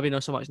 Maybe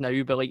not so much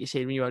now, but like you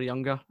said when you were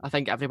younger, I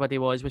think everybody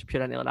was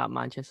pure into like, that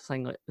Manchester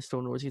thing, like the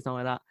Stone Roses and all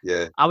like that.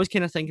 Yeah, I was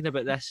kind of thinking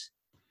about this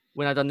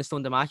when I done the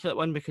Stoned Immaculate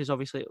one because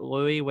obviously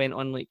Louis went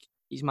on like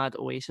he's mad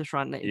Oasis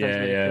rant that he does Yeah,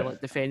 when he yeah.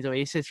 like defends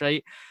Oasis,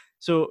 right?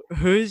 So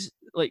who's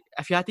like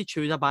if you had to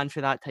choose a band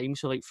for that time,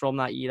 so like from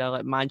that era,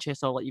 like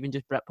Manchester, or, like even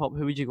just Britpop,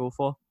 who would you go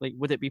for? Like,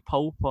 would it be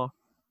Pulp or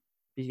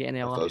did you get any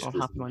If I other was or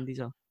choosing- Happy Mondays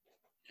or?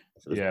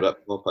 if it was Yeah.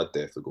 Britpop, I'd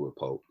definitely go with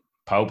Pulp.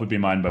 Pulp would be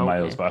mine by Pulp,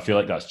 miles, yeah. but I feel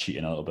like that's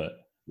cheating a little bit.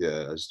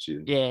 Yeah, that's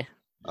cheating. Yeah,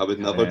 I would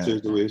never Yeah.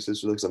 choose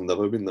Oasis because I've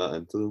never been that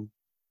into them.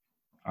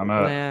 I'm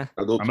nah. I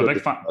don't I'm a pure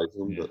big fan. despise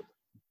them, Yeah. but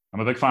I'm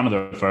a big fan of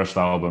their first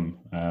album,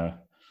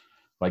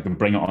 like the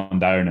Bring It On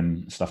Down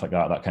and stuff like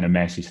that kind of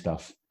messy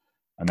stuff.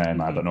 And then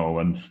I don't know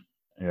when,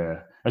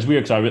 yeah, it's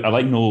weird because I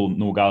like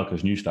Noel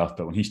Gallagher's new stuff,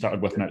 but when he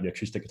started whipping out the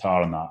acoustic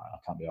guitar and that, I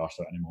can't be arsed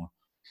with it anymore.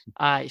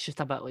 It's just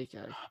a bit like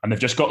And they've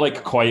just got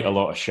like quite a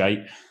lot of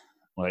shite.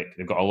 Like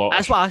they've got a lot.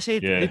 that's of, what I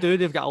said. yeah. They do.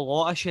 They've got a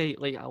lot of shit,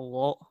 like a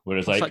lot.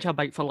 Whereas For like such a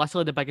big, for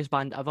literally the biggest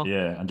band ever.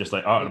 yeah, and just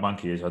like Art of the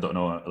Monkeys, I don't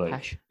know, like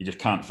Pish. you just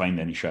can't find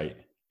any shite.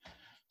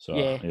 So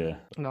Yeah. yeah.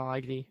 No, I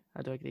agree.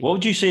 I do agree. What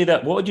would you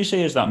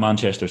say is that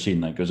Manchester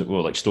scene like? Was it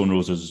like Stone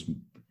Roses?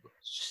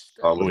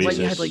 Parliament Like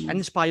you had like Oasis.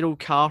 in spiral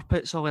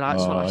carpets, all of that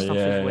sort of Oh, stuff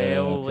yeah, as yeah,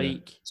 well. okay.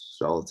 Like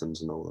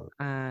charlatans and all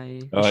that.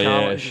 aye, Oh yeah,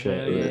 Charlatans as shit.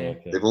 well, Yeah, yeah.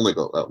 okay. They've only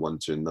got that one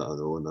tune that I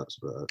know, and that's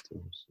about it.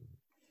 Too,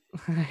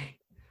 so.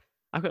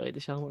 I quite like the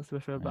Charlottes to be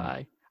fair, but Yeah.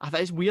 aye. I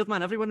think it's weird,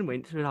 man. Everyone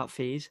went through that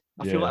phase.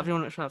 I feel Yeah. like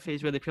everyone went through that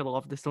phase where they purely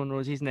loved the Stone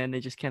Roses, and then they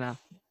just kind of,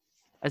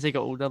 as they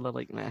got older, they're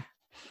like, nah.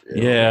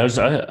 Yeah,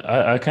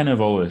 I kind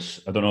of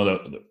always, I don't know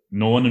that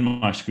no one in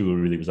my school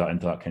really was that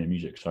into that kind of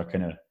music, so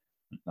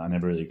I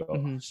never really got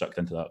Mhm. sucked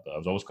into that. But I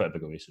was always quite a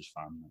big Oasis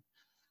fan.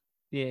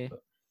 Yeah.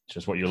 It's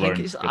just what you I think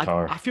learn it's-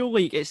 guitar. I feel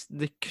like it's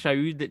the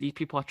crowd that these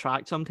people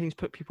attract sometimes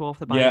put people off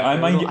the band. Yeah, as I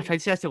well. mind you- I tried to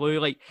say this to Lou,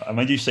 like I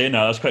mind you saying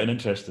that. That's quite an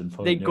interesting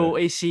point. they yeah. go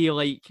to see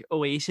like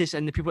Oasis,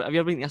 and the people. Have you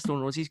ever been to a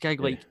Stone Roses gig?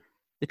 Yeah. Like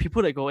the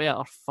people that go to it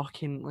are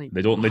fucking like.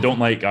 They don't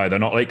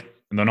like.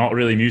 They're not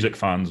really music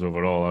fans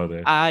overall, are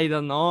they? Aye,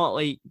 they're not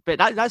like, but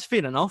that's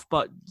fair enough.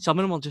 But some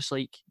of them are just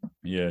like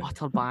Yeah.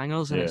 utter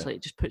bangers, and it's Yeah. like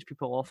it just puts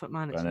people off it,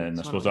 man. It's And like, then I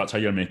it's suppose one of- that's how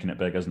you're making it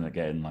big, isn't it?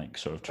 Getting like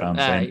sort of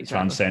exactly.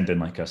 transcending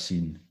like a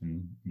scene.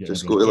 And getting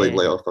Just go everyone- to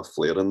like Yeah. light off a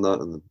flare in that,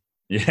 and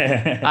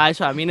Yeah. That's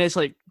what I mean. It's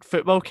like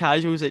football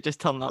casuals that just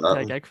turn up to a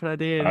Exactly. gig for a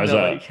day. And I was they're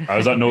at like, I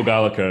was at Noel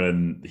Gallagher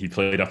and he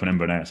played up in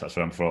Inverness. That's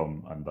where I'm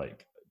from, and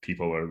like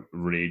people were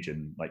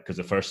raging, like because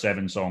the first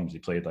 7 songs he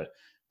played like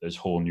this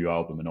whole new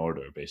album in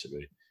order,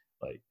 basically.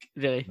 Like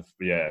really.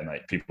 yeah, and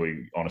like people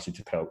honestly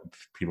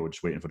people were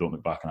just waiting for Don't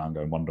Look Back in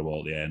Anger and Wonderwall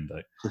at the end.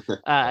 Like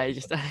I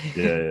just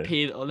Yeah.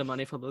 paid all the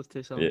money for those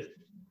 2 songs.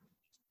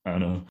 yeah, I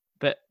know.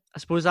 But I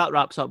suppose that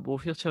wraps up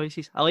both your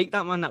choices. I like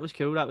that, man. That was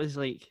cool. That was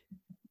like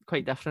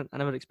quite different. I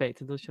never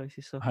expected those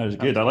choices. So That was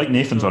that good. I like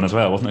Nathan's one as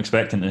well. I wasn't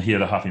expecting to hear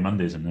the Happy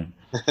Mondays in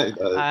there.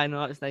 I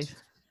know that's nice.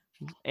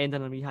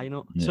 Ending on a wee high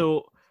note. Yeah.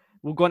 So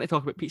we'll go on to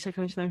talk about Pizza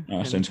Crunch now.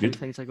 and sounds how good.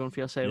 Things are going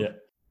for yourself. Yeah.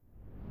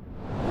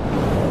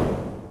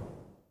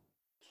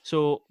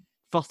 So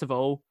first of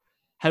all,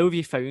 how have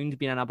you found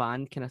being in a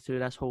band kind of through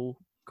this whole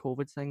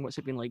COVID thing? What's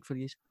it been like for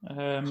you?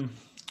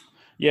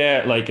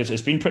 Yeah, like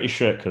it's been pretty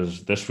shit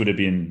because this would have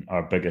been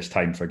our biggest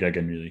time for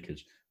gigging, really,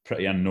 because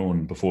pretty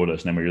unknown before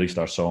this. And then we released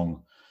our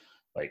song.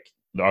 Like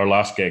our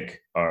last gig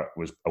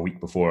was a week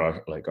before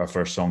our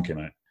first song came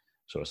out.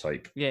 So it's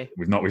like Yeah.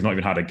 we've not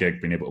even had a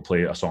gig being able to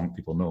play a song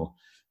people know.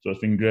 So it's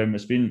been grim.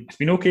 It's been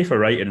okay for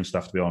writing and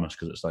stuff, to be honest,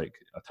 because it's like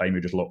a time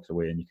you're just locked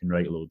away and you can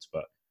write loads.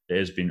 But it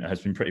has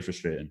been pretty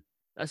frustrating.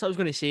 That's what I was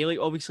going to say. Like,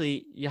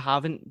 obviously, you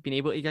haven't been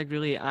able to gig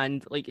really,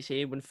 and like you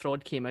say, when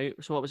Fraud came out,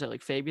 so what was it,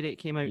 like February it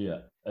came out? Yeah,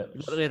 You've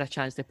not really had a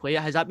chance to play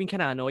it. Has that been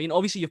kind of annoying?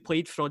 Obviously, you've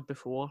played Fraud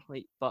before,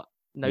 like, but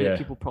now Yeah. that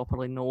people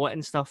properly know it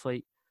and stuff,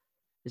 like,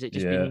 has it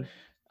just Yeah. been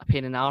a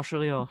pain in the arse,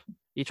 really, or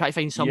you try to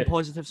find some Yeah.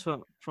 positives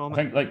from I it?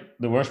 think like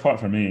the worst part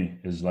for me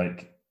is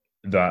like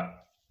that.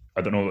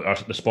 I don't know.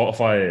 The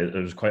Spotify,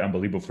 it was quite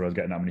unbelievable for us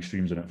getting that many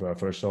streams in it for our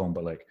first song,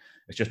 but like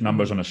it's just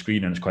numbers on a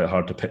screen and it's quite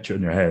hard to picture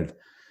in your head.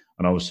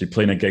 and obviously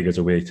playing a gig is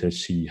a way to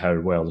see how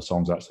well the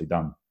song's actually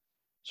done.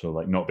 So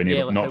like not being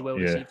able, like how well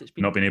received it's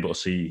been. not being able to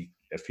see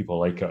if people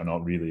like it or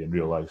not really in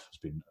real life has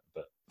been a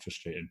bit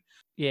frustrating.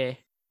 Yeah.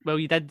 Well,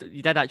 you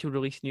did actually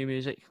release new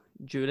music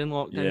during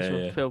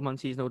lockdown, so 12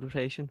 months seasonal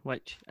depression,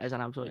 which is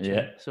an absolute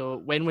shame. So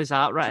when was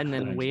that written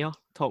and where?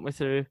 Talk me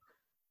through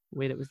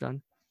where it was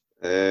done.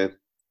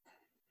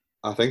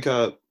 I think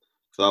for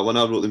that one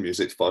I wrote the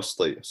music first,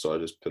 like, so I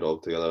just put it all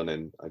together and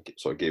then I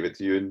sort of gave it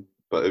to you.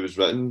 But it was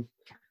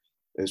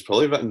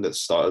probably written at the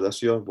start of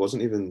this year. It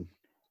wasn't even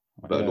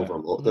written over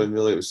lockdown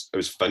really. It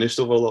was finished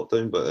over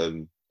lockdown,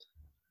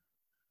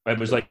 but it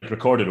was like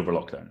recorded over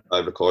lockdown. I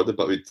recorded,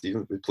 but we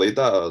played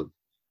that.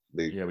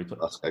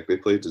 We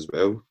played as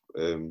well.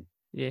 But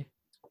it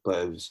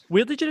was.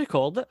 Where did you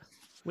record it?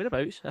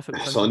 Whereabouts? If it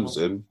was it's on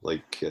Zoom,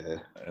 like.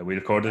 We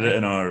recorded it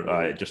in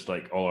our just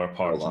like all our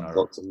parts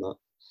and that.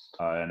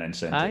 And then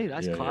sent it.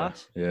 That's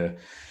class. Yeah.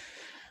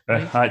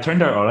 It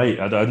turned out all right.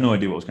 I had no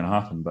idea what was going to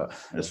happen, but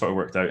it sort of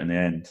worked out in the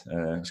end.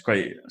 It's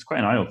quite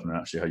an eye opener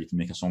actually how you can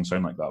make a song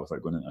sound like that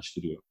without going into a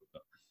studio.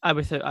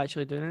 Without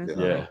actually doing it.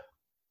 Yeah.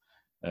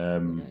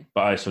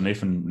 So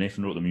Nathan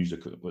wrote the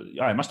music.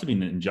 It must have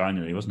been in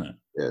January, wasn't it?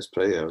 Yeah, it's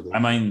pretty early. I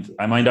mind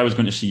I was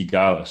going to see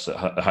Gallus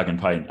at Hag and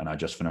Pint, and I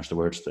just finished the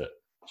words to it.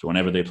 So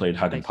whenever they played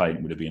Hag and Pint,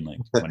 it would have been like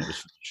when it was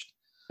finished.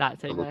 That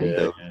time.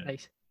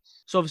 Nice.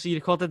 So obviously you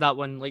recorded that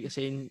one, like you're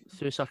saying,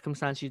 through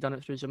circumstances. You've done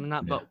it through Zoom and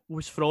that. But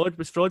was fraud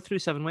through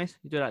Seven West?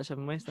 You do that at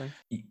Seven West then?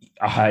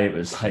 It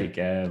was like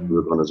we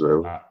were on as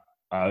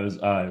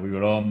well. We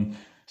were on.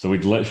 So we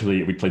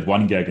played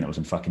one gig and it was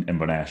in fucking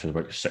Inverness. There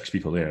was about 6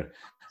 people there.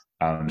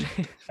 And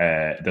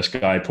this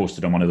guy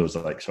posted on one of those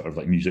like sort of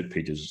like music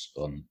pages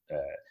on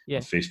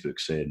Facebook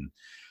saying,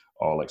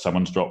 "Oh, like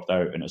someone's dropped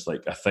out," and it's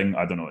like a thing.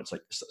 I don't know. It's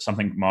like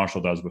something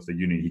Marshall does with the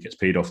uni. He gets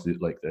paid off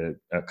the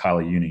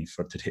Cali uni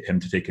for him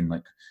to take in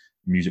like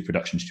music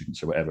production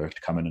students or whatever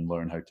to come in and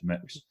learn how to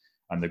mix,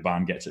 and the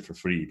band gets it for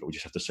free. But we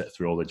just have to sit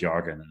through all the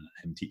jargon and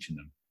him teaching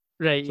them.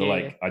 Right. So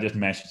I just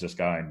messaged this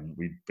guy and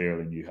we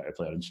barely knew how to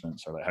play our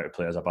instruments or like how to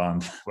play as a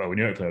band. Well, we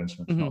knew how to play our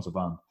instruments, not as a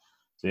band.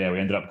 So we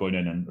ended up going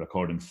in and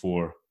recording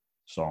 4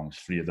 songs.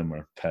 3 of them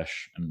were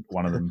pish, and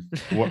one of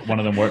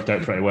them worked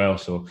out pretty well.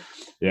 So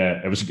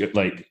it was good.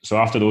 Like, so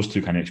after those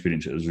 2 kind of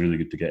experiences, it was really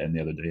good to get in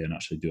the other day and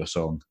actually do a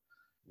song.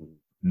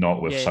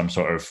 Not with some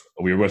sort of,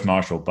 we were with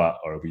Marshall,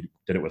 or we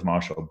did it with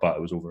Marshall, but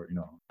it was over, you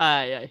know.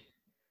 Aye.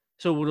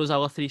 So were those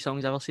other 3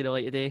 songs ever see the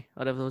light of day,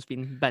 or have those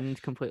been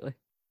binned completely?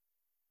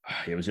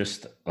 It was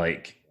just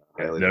like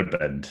they're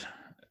binned.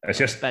 It's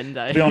just binned,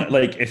 to be honest,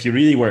 like if you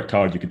really worked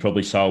hard, you could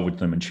probably salvage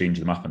them and change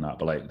them up and that.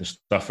 But like the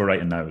stuff we're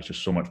writing now is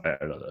just so much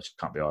better that I just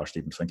can't be arsed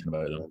even thinking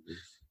about them.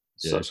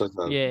 Such like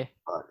a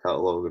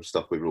catalogue of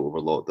stuff we wrote over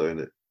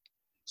lockdown.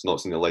 It's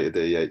not seen the light of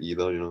day yet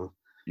either, you know.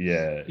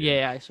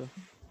 Yeah. So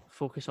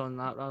focus on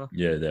that rather.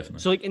 Yeah, definitely.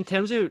 So like in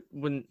terms of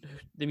when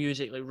the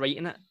music, like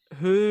writing it,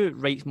 who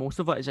writes most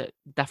of it? Is it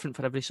different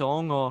for every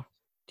song, or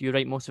do you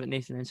write most of it,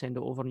 Nathan, and send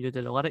it over and you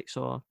do the lyrics,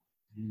 or?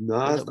 No,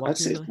 I'd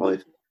say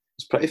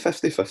it's pretty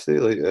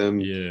 50-50.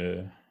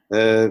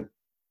 I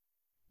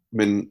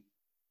mean,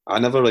 I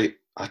never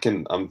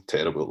I'm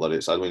terrible at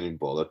lyrics. I don't even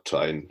bother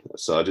trying.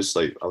 So I just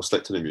I'll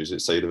stick to the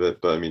music side of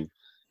it. But I mean,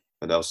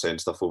 and I'll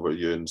send stuff over to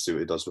you and see what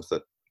he does with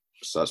it.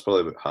 So that's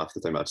probably about half the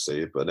time I'd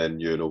say. But then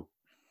you know,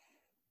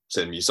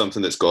 send me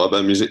something that's got a bit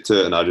of music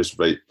to it, and I just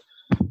write.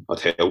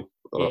 I'd help.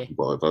 Or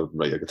whatever,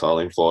 write a guitar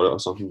line for it or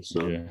something.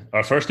 So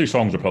our first 2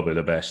 songs are probably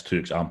the best 2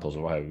 examples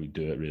of how we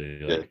do it.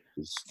 Really,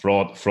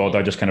 Fraud.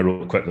 I just kind of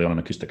wrote quickly on an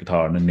acoustic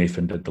guitar, and then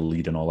Nathan did the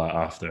lead and all that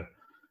after.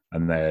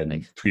 And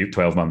then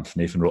 12 months,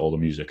 Nathan wrote all the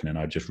music, and then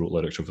I just wrote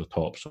lyrics over the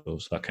top. So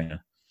it's that kind of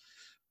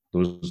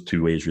those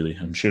 2 ways really.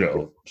 I'm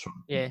sure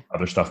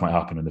other stuff might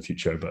happen in the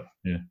future, but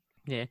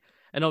yeah.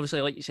 And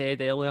obviously, like you said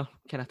earlier,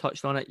 kind of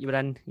touched on it. You were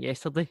in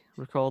yesterday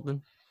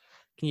recording.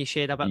 Can you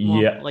shed a bit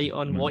more light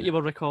on what you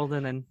were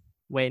recording and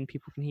when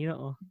people can hear it,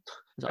 or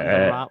is it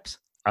under wraps?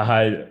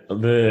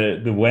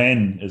 The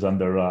when is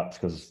under wraps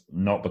because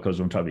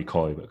I'm trying to be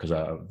coy, but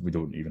because we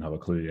don't even have a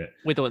clue yet.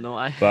 We don't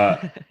know.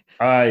 But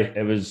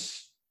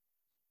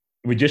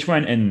we just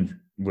went in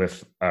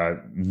with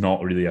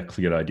not really a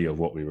clear idea of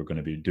what we were going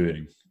to be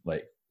doing.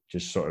 Like,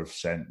 just sort of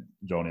sent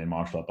Johnny and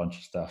Marshall a bunch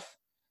of stuff,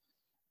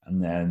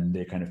 and then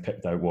they kind of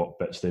picked out what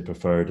bits they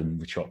preferred, and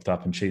we chopped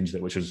up and changed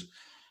it, which was.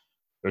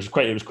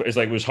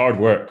 It was hard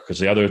work because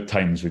the other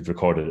times we've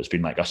recorded, it's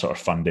been like a sort of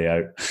fun day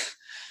out,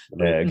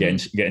 getting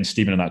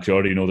steaming in that. Cause you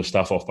already know the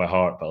stuff off by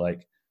heart, but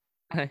like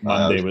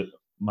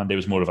Monday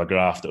was more of a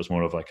graft. It was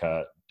more of like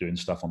doing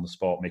stuff on the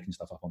spot, making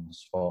stuff up on the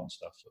spot and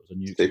stuff. So it was a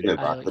new taking it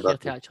back a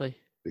bit actually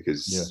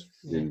because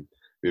I think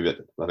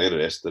the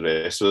rest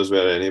of us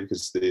were anyway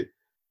because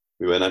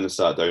we went in and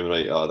sat down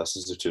right. Oh, this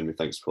is the tune we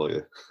think is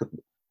probably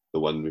the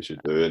one we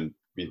should do, and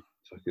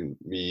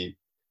me,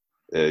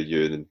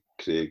 Ewan and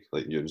Craig,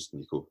 like Ewan's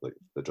Nico, like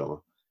the drummer,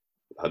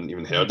 hadn't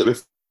even heard it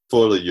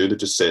before. Like Ewan had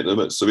just sent him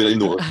it, so we didn't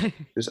know.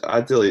 I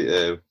had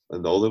to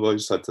and all the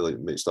boys had to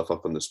make stuff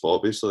up on the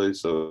spot basically.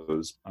 So it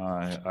was.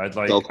 I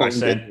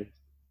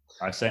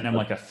sent him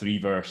like a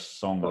 3-verse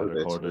song that I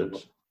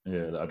recorded,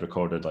 that I'd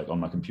recorded like on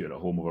my computer at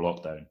home over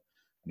lockdown, and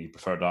he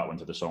preferred that one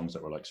to the songs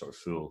that were like sort of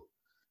full.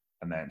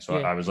 And then so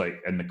I was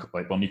like in the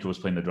like while Nico was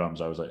playing the drums,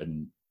 I was like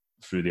in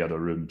through the other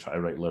room trying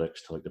to write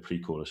lyrics to like the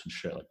pre-chorus and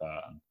shit like that.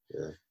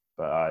 And,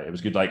 but it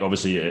was good. Like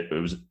obviously it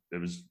was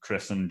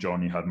Chris and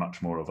Johnny had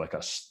much more of like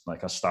a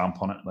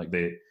stamp on it. Like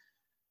they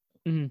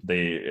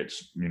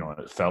it's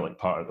it felt like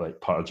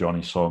part of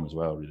Johnny's song as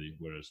well, really.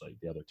 Whereas like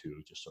the other two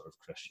were just sort of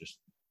Chris just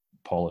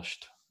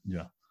polished.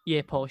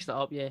 Yeah, polished it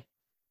up. Yeah.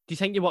 Do you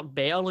think you work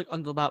better like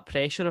under that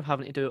pressure of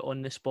having to do it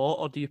on the spot,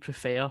 or do you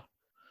prefer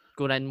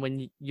going in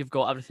when you've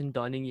got everything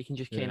done and you can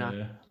just kind of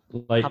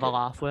like, have a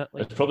laugh with it?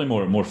 Like, it's probably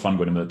more fun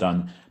going in with it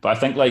done. But I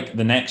think like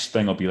the next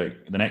thing will be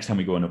like the next time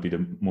we go in will be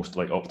the most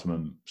like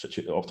optimal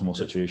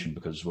situation,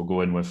 because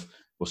we'll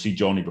see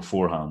Johnny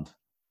beforehand,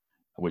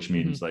 which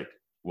means like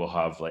we'll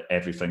have like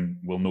everything,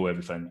 we'll know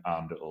everything,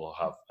 and it'll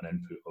have an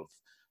input of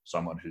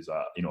someone who's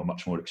a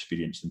much more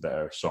experienced and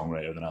better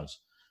songwriter than us.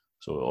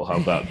 So it'll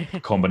have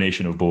that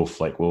combination of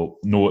both. Like we'll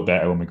know it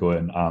better when we go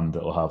in, and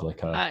it'll have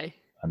like a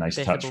nice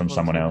touch from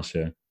someone else.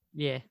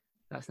 Yeah,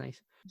 that's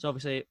nice. So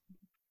obviously,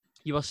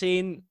 you were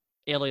saying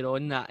earlier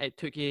on that it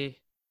took you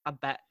a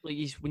bit, like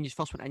when you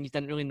first went in, you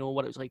didn't really know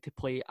what it was like to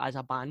play as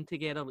a band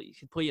together. Like you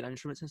could play your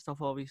instruments and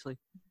stuff, obviously,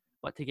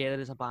 but together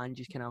as a band,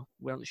 you just kind of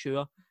weren't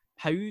sure.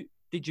 How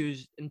did you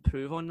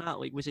improve on that?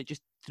 Like, was it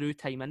just through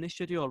time in the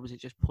studio, or was it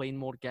just playing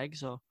more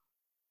gigs, or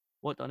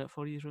what done it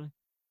for you,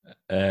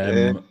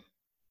 really?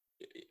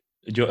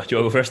 Do you want to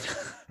go first?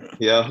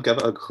 Yeah, I'll give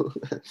it a go.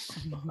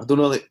 I don't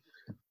know, like,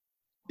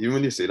 even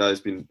when you say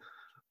that,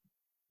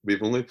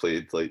 we've only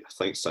played, like, I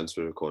think since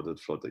we recorded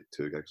for like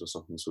 2 gigs or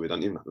something, so we've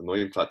not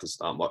even practiced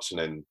that much, and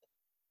then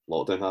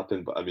lockdown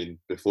happened. But I mean,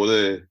 before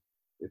we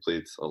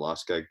played our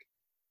last gig,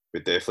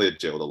 we definitely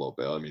gelled a lot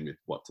better. I mean, we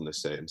worked on the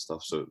set and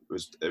stuff, so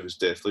it was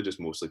definitely just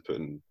mostly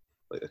putting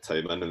like the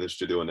time in the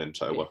studio and then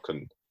try to work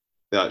on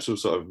the actual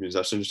sort of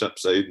musicianship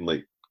side and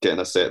like getting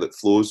a set that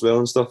flows well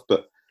and stuff.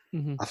 But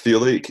I feel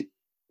like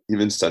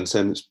even since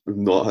then, we've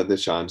not had the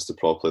chance to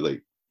properly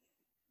like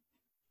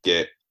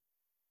get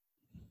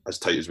as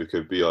tight as we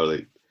could be, or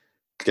like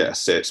get a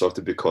set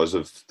sorted because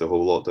of the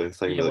whole lockdown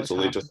thing. But it's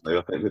only just now.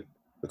 I think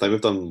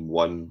we've done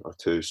 1 or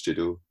 2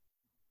 studio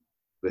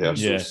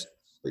rehearsals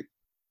like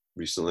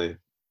recently,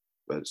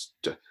 but it's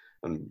just,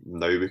 and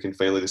now we can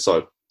finally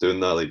start doing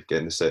that, like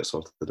getting the set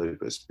sorted out.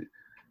 But it's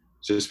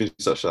just been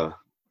such a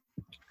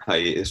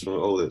hiatus from it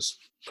all. That's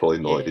probably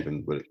not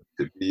even where it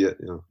could be yet,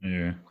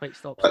 Yeah. Quite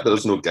stopped.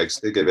 There's no gigs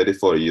to get ready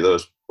for either.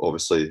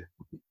 Obviously,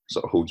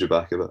 sort of hold you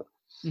back a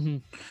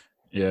bit.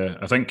 Yeah,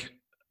 I think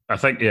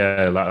that's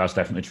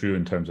definitely true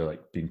in terms of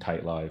like being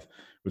tight live.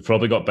 We've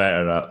probably got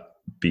better at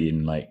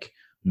being like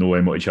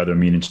knowing what each other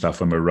mean and stuff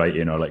when we're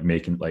writing, or like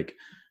making like,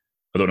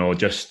 I don't know,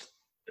 just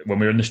when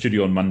we were in the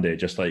studio on Monday,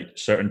 just like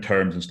certain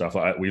terms and stuff.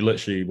 Like we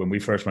literally, when we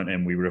first went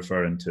in, we were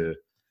referring to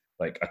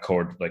like a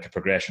chord, like a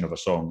progression of a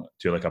song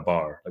to like a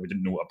bar. Like we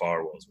didn't know what a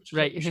bar was, which is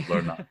right. Like, you should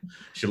learn that. You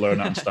should learn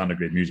that in standard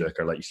grade music,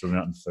 or like you should learn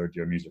that in 3rd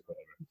year music, or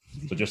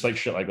whatever. So just like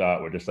shit like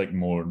that, we're just like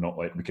more not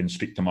like, we can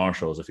speak to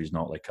Marshall as if he's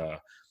not like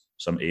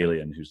some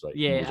alien who's like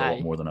knows a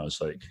lot more than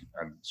us. Like,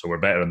 and so we're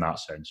better in that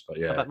sense. But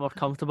a bit more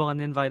comfortable in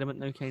the environment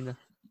now, kind of.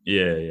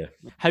 Yeah.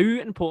 How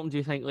important do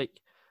you think like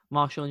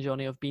Marshall and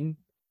Johnny have been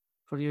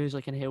for you,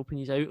 like in helping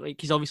you out? Like,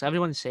 because obviously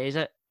everyone says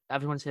it.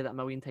 Everyone said it a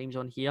million times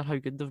on here. How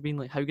good they've been.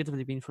 Like, how good have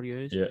they been for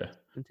you? Yeah.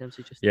 In terms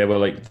of just. Yeah, well,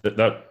 like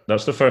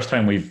that's the first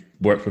time we've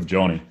worked with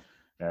Johnny.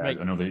 Right.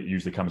 I know they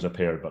usually come as a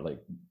pair, but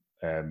like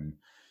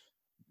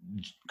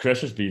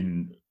Chris has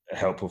been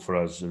helpful for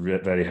us.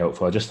 Very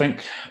helpful. I just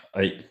think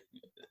like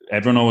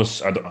everyone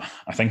always. I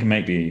think it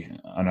might be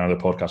another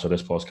podcast or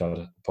this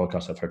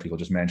podcast. I've heard people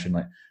just mention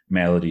like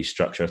melody,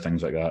 structure,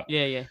 things like that.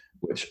 Yeah.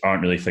 Which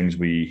aren't really things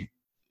we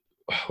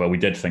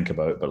did think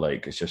about, but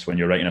like it's just when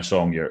you're writing a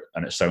song,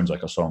 and it sounds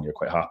like a song, you're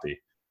quite happy.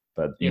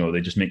 But you know,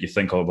 they just make you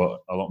think about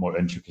a lot more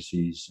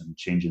intricacies and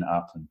changing it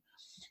up, and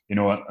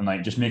and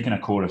like just making a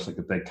chorus like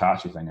a big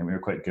catchy thing. And we were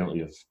quite guilty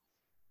of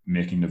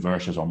making the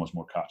verses almost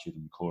more catchy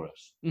than the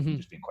chorus.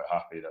 Just being quite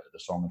happy that the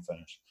song had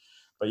finished.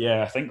 But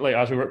yeah, I think like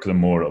as we work with them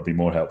more, it'll be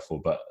more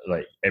helpful. But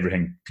like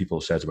everything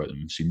people says about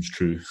them seems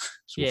true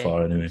so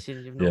far anyway.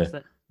 You've noticed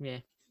it. Yeah.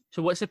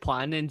 So what's the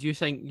plan then? Do you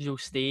think you'll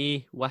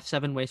stay with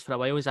Seven West for a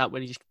while? Is that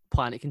where you just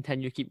plan to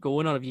continue, keep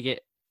going, or have you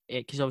get?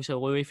 Because obviously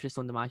Louis for the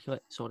Stone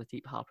Immaculate, sorry to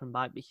keep harping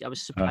back, but I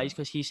was surprised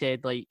because he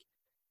said like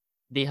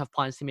they have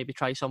plans to maybe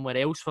try somewhere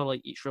else for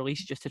like each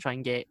release, just to try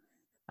and get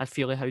a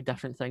feel of how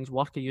different things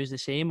work. Are you the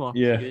same, or are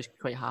you just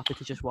quite happy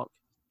to just work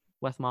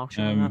with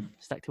Marshall and that,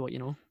 stick to what you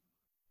know?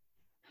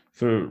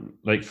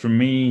 For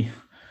me,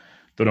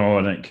 don't know,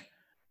 like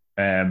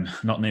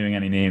not naming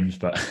any names,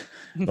 but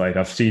like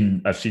I've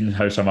seen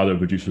how some other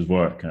producers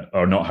work,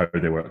 or not how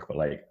they work, but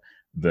like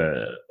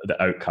the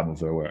outcome of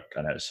their work,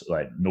 and it's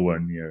like nowhere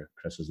near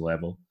Chris's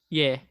level.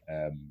 Yeah.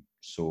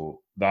 So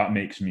that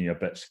makes me a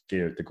bit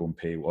scared to go and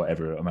pay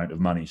whatever amount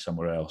of money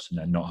somewhere else and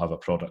then not have a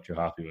product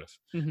you're happy with.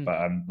 But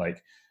I'm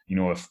like,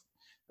 if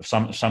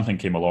something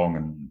came along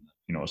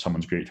and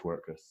someone's great to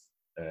work with,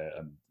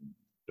 and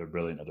they're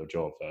brilliant at their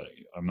job.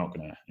 I'm not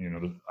gonna,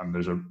 and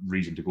there's a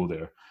reason to go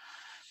there,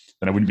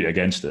 then I wouldn't be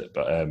against it.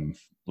 But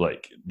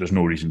like, there's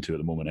no reason to at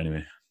the moment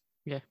anyway.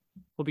 Yeah.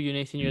 What about you,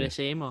 Nathan? You're the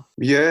same, or?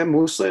 Yeah,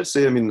 mostly I'd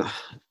say. I mean,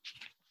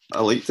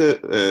 I liked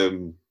it.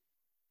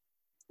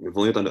 We've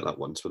only done it that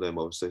once with them,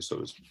 obviously, so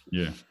it was.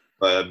 Yeah.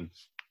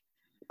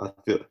 I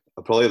feel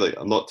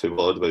I'm not too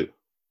bothered about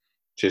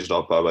changing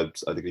up.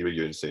 I'd agree with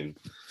you in saying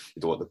you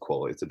don't want the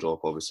quality to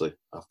drop. Obviously,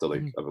 after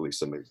like a release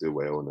that might do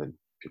well, and then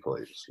people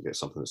like get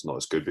something that's not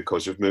as good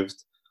because you've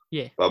moved.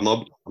 Yeah. But I'm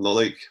not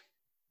like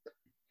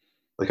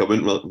I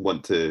wouldn't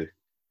want to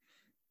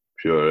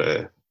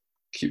pure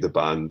keep the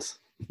band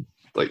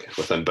like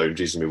within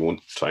boundaries, and we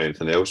won't try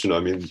anything else. You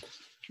know what I mean?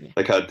 Yeah.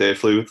 Like I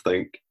definitely would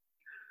think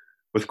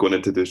with going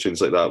into those tunes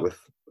like that,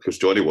 because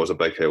Johnny was a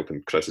big help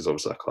and Chris is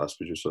obviously a class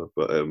producer,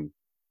 but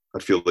I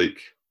feel like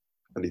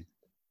it'd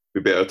be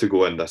better to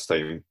go in this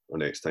time or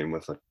next time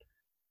with a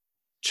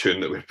tune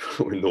that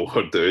we know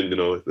we're doing. You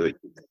know, like,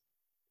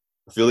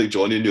 I feel like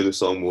Johnny knew the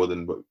song more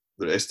than what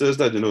the rest of us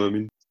did. You know what I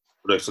mean?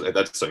 It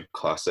did sound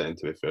class setting,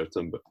 to be fair to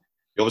him, but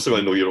you obviously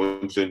want to know your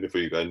own tune before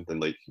you go in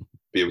and like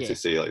be able to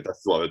say like this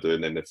is what we're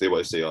doing, and if they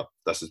want to say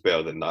this is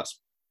better, then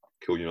that's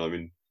cool. You know what I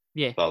mean?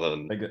 Yeah. Rather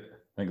than I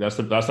think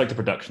that's like the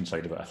production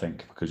side of it. I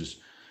think because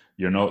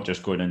you're not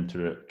just going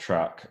into a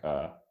track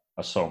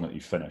a song that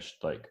you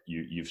finished. Like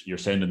you're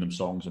sending them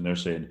songs and they're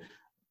saying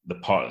the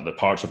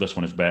parts of this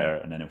one is better,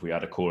 and then if we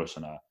add a chorus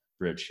and a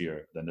bridge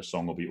here, then the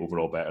song will be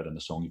overall better than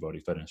the song you've already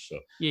finished. So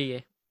yeah,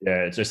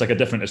 it's like a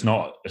different. It's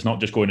not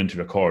just going into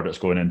record. It's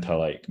going into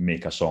like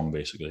make a song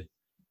basically.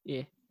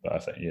 Yeah. But I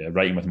think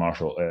writing with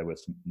Marshall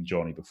with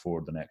Johnny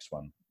before the next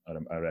one,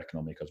 I reckon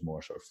will make us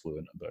more sort of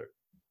fluent about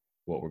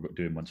what we're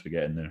doing once we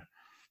get in there.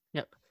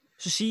 Yep.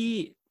 So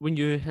see, when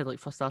you had like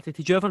first started,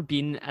 had you ever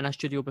been in a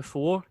studio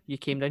before you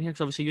came down here?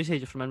 Because obviously you said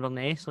you're from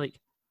Inverness. Like,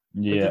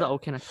 how did that all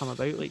kind of come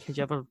about? Like, had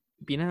you ever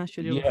been in a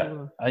studio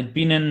before? I'd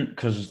been in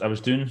because I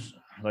was doing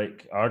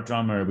like our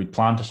drummer. We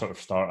planned to sort of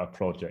start a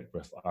project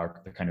with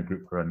the kind of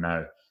group we're in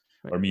now,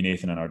 or me,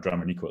 Nathan, and our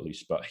drummer Nico at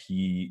least. But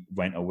he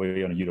went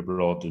away on a year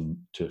abroad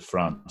to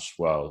France.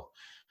 Well,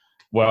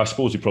 I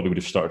suppose he probably would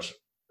have started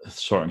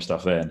sorting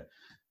stuff then.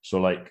 So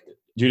like.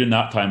 During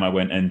that time, I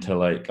went into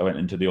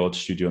the odd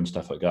studio and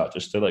stuff like that,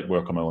 just to like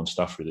work on my own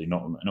stuff. Really,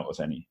 not with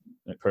any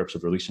purpose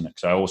of releasing it,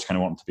 because I always kind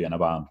of wanted to be in a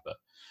band. But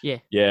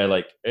yeah,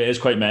 like it is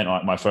quite mental.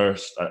 Like my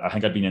first, I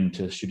think I'd been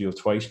into the studio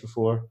twice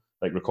before,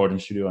 like recording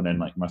studio, and then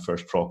like my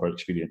first proper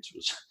experience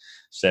was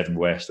Seven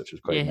West, which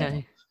was quite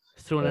mental.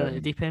 Thrown in at the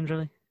deep end,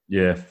 really.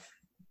 Yeah.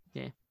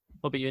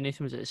 What about you,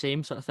 Nathan? Was it the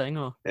same sort of thing,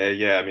 or?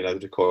 Yeah, I mean,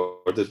 I'd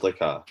recorded like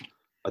a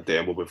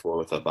demo before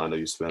with a band I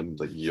used to be in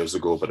like years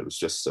ago, but it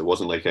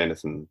wasn't like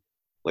anything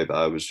like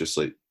that. It was just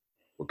like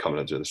we're coming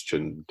into this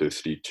tune, do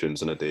 3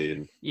 tunes in a day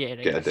and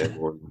get a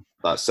demo, and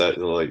that's it.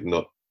 You know, like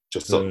not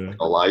just a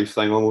live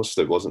thing almost.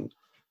 It wasn't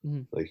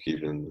like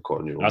even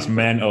recording your own. That's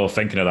mental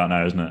thinking of that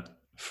now, isn't it?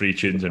 3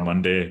 tunes in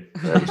one day.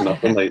 There was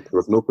nothing like there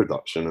was no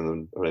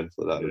production or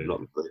anything like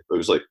that. It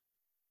was like, I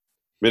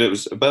mean, it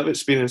was a bit of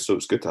experience, so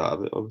it's good to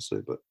have it,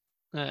 obviously, but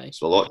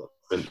it's a lot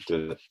different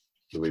doing it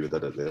the way we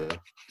did it there.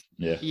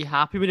 Yeah. Are you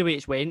happy with the way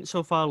it's went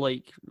so far?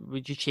 Like,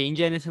 would you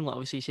change anything? Like,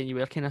 obviously, saying you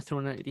were kind of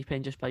thrown into the deep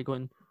end just by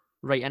going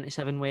right into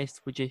Seven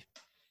West. Is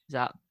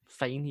that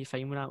fine? Are you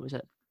fine with that? Was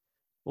it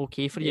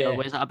okay for you, or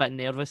was it a bit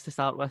nervous to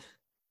start with?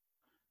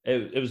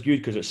 It was good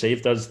because it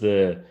saved us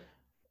the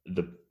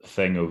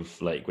thing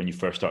of like when you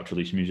first start to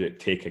release music,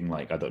 taking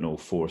like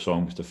 4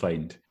 songs to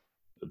find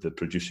the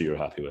producer you're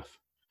happy with.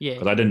 Yeah.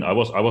 Because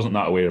I wasn't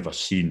that aware of a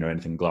scene or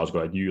anything in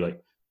Glasgow. I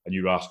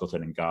knew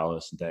Rascalton and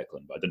Gallus and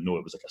Declan, but I didn't know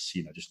it was like a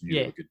scene. I just knew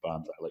they were good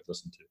bands that I like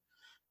listening to.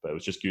 But it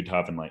was just good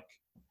having like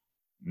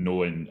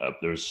knowing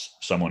there's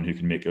someone who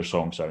can make your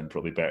song sound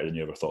probably better than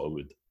you ever thought it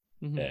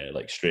would,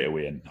 like straight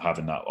away, and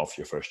having that off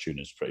your first tune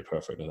is pretty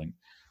perfect, I think.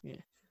 Yeah,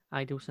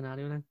 ideal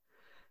scenario then.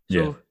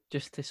 So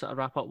just to sort of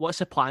wrap up, what's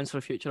the plans for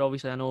the future?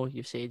 Obviously, I know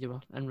you've said you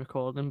were in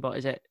recording, but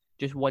is it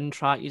just one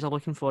track you're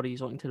looking for? Are you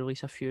looking to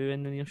release a few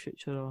in the near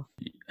future? Or?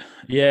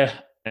 Yeah.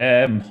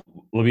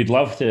 Well, we'd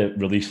love to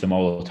release them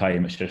all the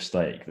time. It's just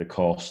like the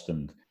cost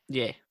and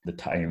the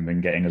time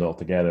and getting it all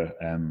together.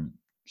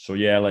 So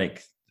yeah,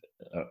 like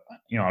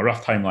a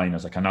rough timeline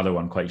is like another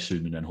one quite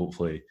soon, and then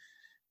hopefully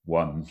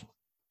one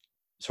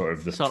sort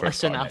of the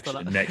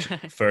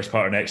first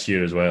part of next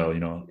year as well.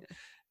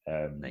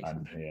 And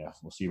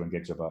we'll see when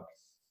gigs are back.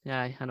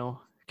 Yeah, I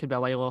know. Could be a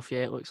while off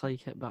yet. It looks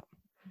like it, but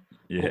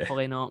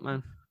hopefully not,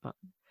 man. But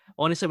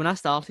honestly, when I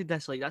started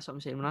this, like that's what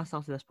I'm saying. When I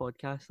started this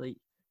podcast, like.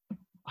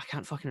 I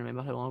can't fucking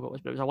remember how long ago it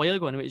was, but it was a while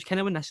ago anyway. It was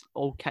kind of when this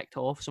all kicked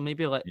off, so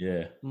maybe like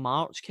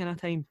March kind of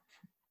time.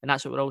 And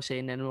that's what we're all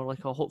saying then. We're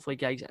like, oh, hopefully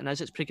gigs. And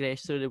as it's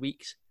progressed through the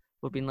weeks,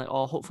 we've been like,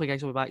 oh, hopefully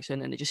gigs will be back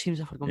soon. And it just seems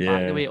like we're going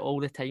back the way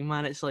all the time,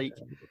 man. It's like,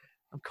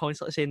 I'm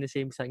constantly saying the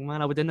same thing,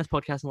 man. I'll be doing this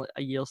podcast in like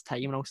a year's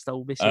time and I'll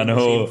still be saying the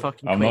same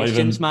fucking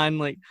questions, man.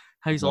 Like,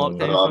 how's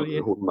lockdown for you?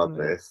 I'm holding my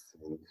breath.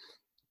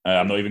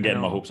 I'm not even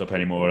getting my hopes up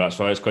anymore. That's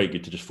why it's quite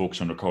good to just focus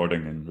on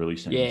recording and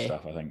releasing and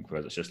stuff, I think.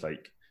 Whereas it's just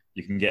like,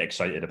 you can get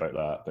excited about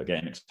that, but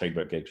getting excited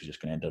about gigs is just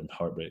going to end in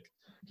heartbreak.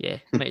 Yeah,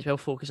 might as well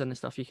focus on the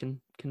stuff you can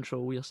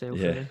control yourself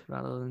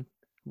rather than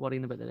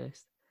worrying about the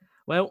rest.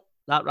 Well,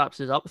 that wraps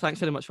us up. Thanks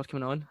very much for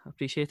coming on. I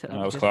appreciate it. That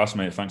was class,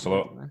 mate. Thanks a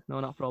lot. No,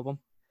 not a problem.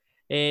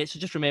 So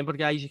just remember,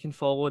 guys, you can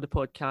follow the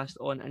podcast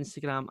on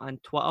Instagram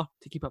and Twitter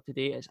to keep up to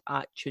date. It's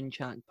at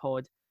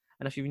TuneChatPod.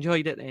 And if you've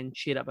enjoyed it, then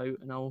share it about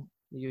and all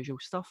the usual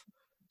stuff.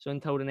 So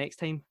until the next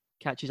time,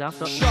 catch you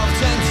after. Shoved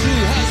into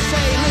her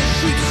sailor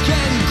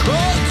sheepskin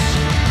coats.